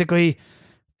like basically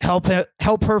help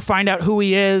her find out who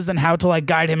he is and how to like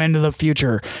guide him into the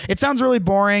future. It sounds really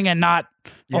boring and not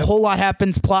a whole lot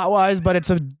happens plot wise, but it's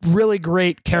a really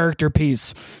great character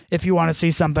piece if you want to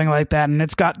see something like that. And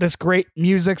it's got this great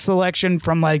music selection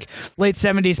from like late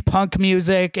 70s punk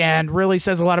music, and really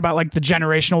says a lot about like the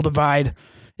generational divide,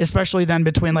 especially then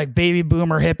between like baby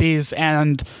boomer hippies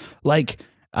and like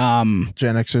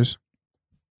Gen Xers.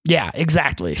 Yeah,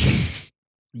 exactly.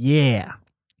 Yeah.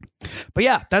 But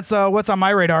yeah, that's what's on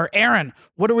my radar. Aaron,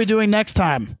 what are we doing next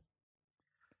time?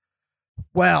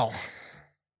 Well,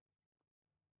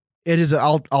 it is.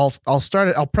 I'll start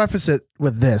it. I'll preface it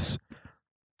with this: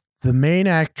 the main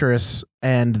actress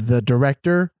and the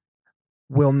director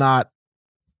will not.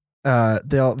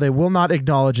 They will not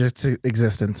acknowledge its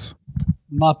existence.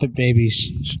 Muppet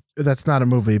Babies. That's not a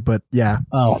movie, but yeah.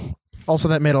 Oh. Also,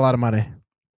 that made a lot of money.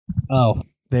 Oh.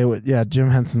 They would. Yeah,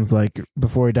 Jim Henson's like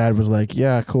before he died was like,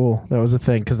 yeah, cool. That was a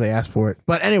thing because they asked for it.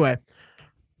 But anyway.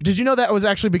 Did you know that was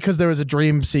actually because there was a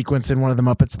dream sequence in one of the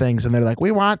Muppets things, and they're like, we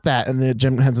want that. And then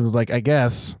Jim Henson's like, I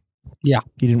guess. Yeah.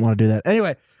 He didn't want to do that.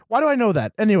 Anyway, why do I know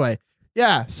that? Anyway,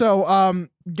 yeah. So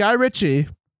Guy Ritchie,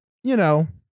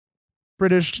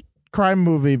 British crime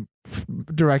movie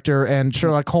director and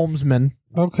Sherlock Holmesman.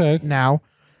 Okay. Now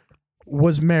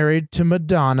was married to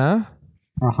Madonna.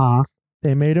 Uh-huh.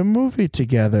 They made a movie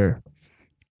together.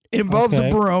 It involves a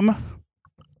broom.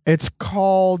 It's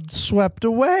called Swept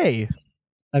Away.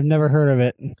 I've never heard of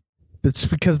it. It's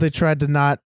because they tried to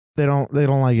not. They don't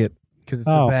like it because it's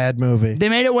a bad movie. They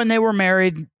made it when they were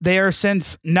married. They are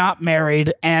since not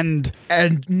married, and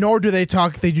nor do they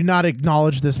talk. They do not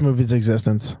acknowledge this movie's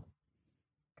existence.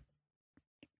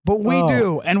 But we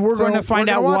do, and we're going to find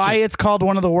out why it's called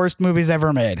one of the worst movies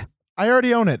ever made. I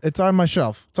already own it. It's on my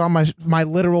shelf. It's on my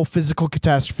literal physical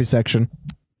catastrophe section.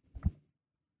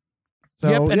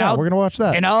 So we're gonna watch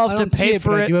that, and I'll have to pay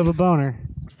for it. I do have a boner.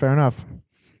 Fair enough.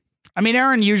 I mean,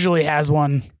 Aaron usually has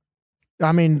one.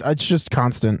 I mean, it's just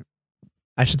constant.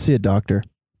 I should see a doctor.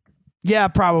 Yeah,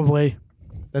 probably.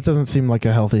 That doesn't seem like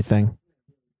a healthy thing.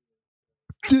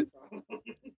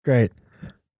 Great.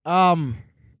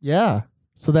 Yeah.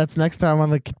 So that's next time on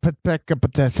the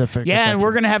Pacific. Yeah, and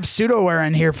we're gonna have Pseudo-Wear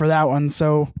in here for that one.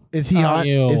 So is he on?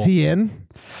 Is he in?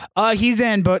 He's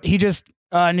in, but he just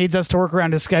needs us to work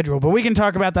around his schedule. But we can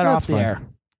talk about that off the air.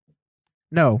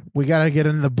 No, we gotta get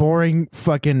into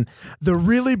the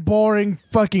really boring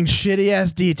fucking shitty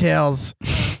ass details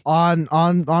on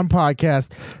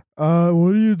podcast. What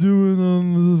are you doing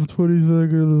on the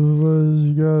 22nd?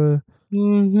 You gotta. I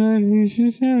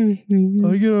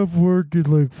get off work at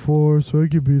like 4, so I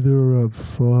could be there around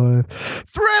 5.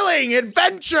 Thrilling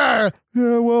adventure.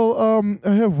 Yeah, well,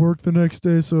 I have work the next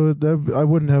day, so I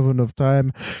wouldn't have enough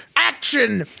time. Action.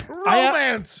 action,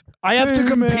 romance. I have to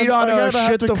compete on a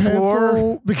shit the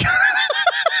floor.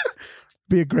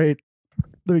 Be a great.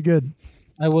 That'd be good.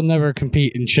 I will never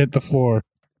compete in shit the floor.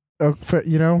 Oh,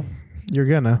 you're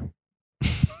gonna.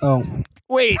 Oh.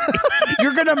 Wait,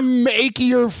 you're going to make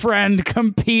your friend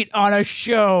compete on a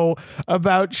show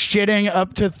about shitting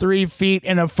up to 3 feet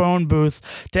in a phone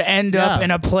booth to end up in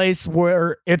a place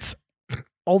where it's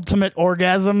ultimate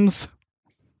orgasms?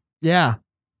 Yeah.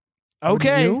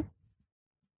 Okay.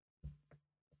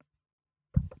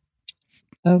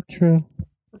 Oh, true.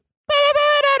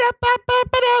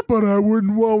 But I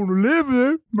wouldn't want to live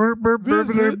there.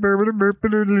 Visit.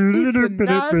 It's a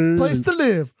nice place to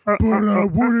live. But I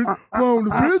wouldn't want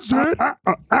to visit.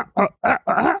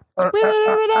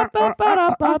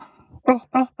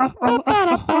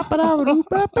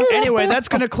 Anyway, that's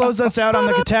going to close us out on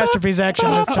the catastrophes action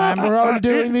this time. We're already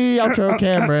doing the outro,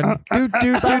 Cameron.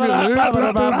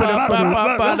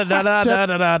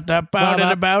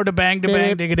 Bow to bang to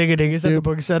bang digga digga digga set the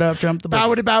boogie set up jump the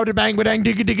bow to bang bang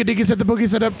digga digga digga set the boogie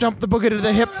set up jump the boogie to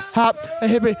the hip hop a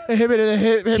hippie to the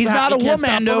hip. He's not a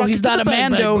womando. He's not a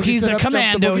mando. He's a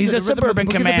commando. He's a suburban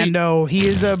commando.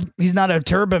 He's not a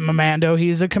turban commando.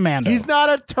 He's a commando. He's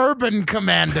not a turban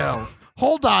commando.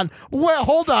 Hold on.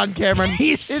 Hold on, Cameron.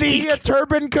 Is he a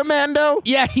turban commando?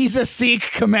 Yeah, he's a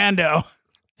Sikh commando.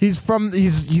 He's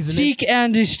seek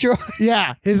and destroy.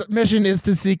 Yeah, his mission is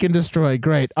to seek and destroy.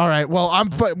 Great. All right. Well,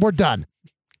 we're done.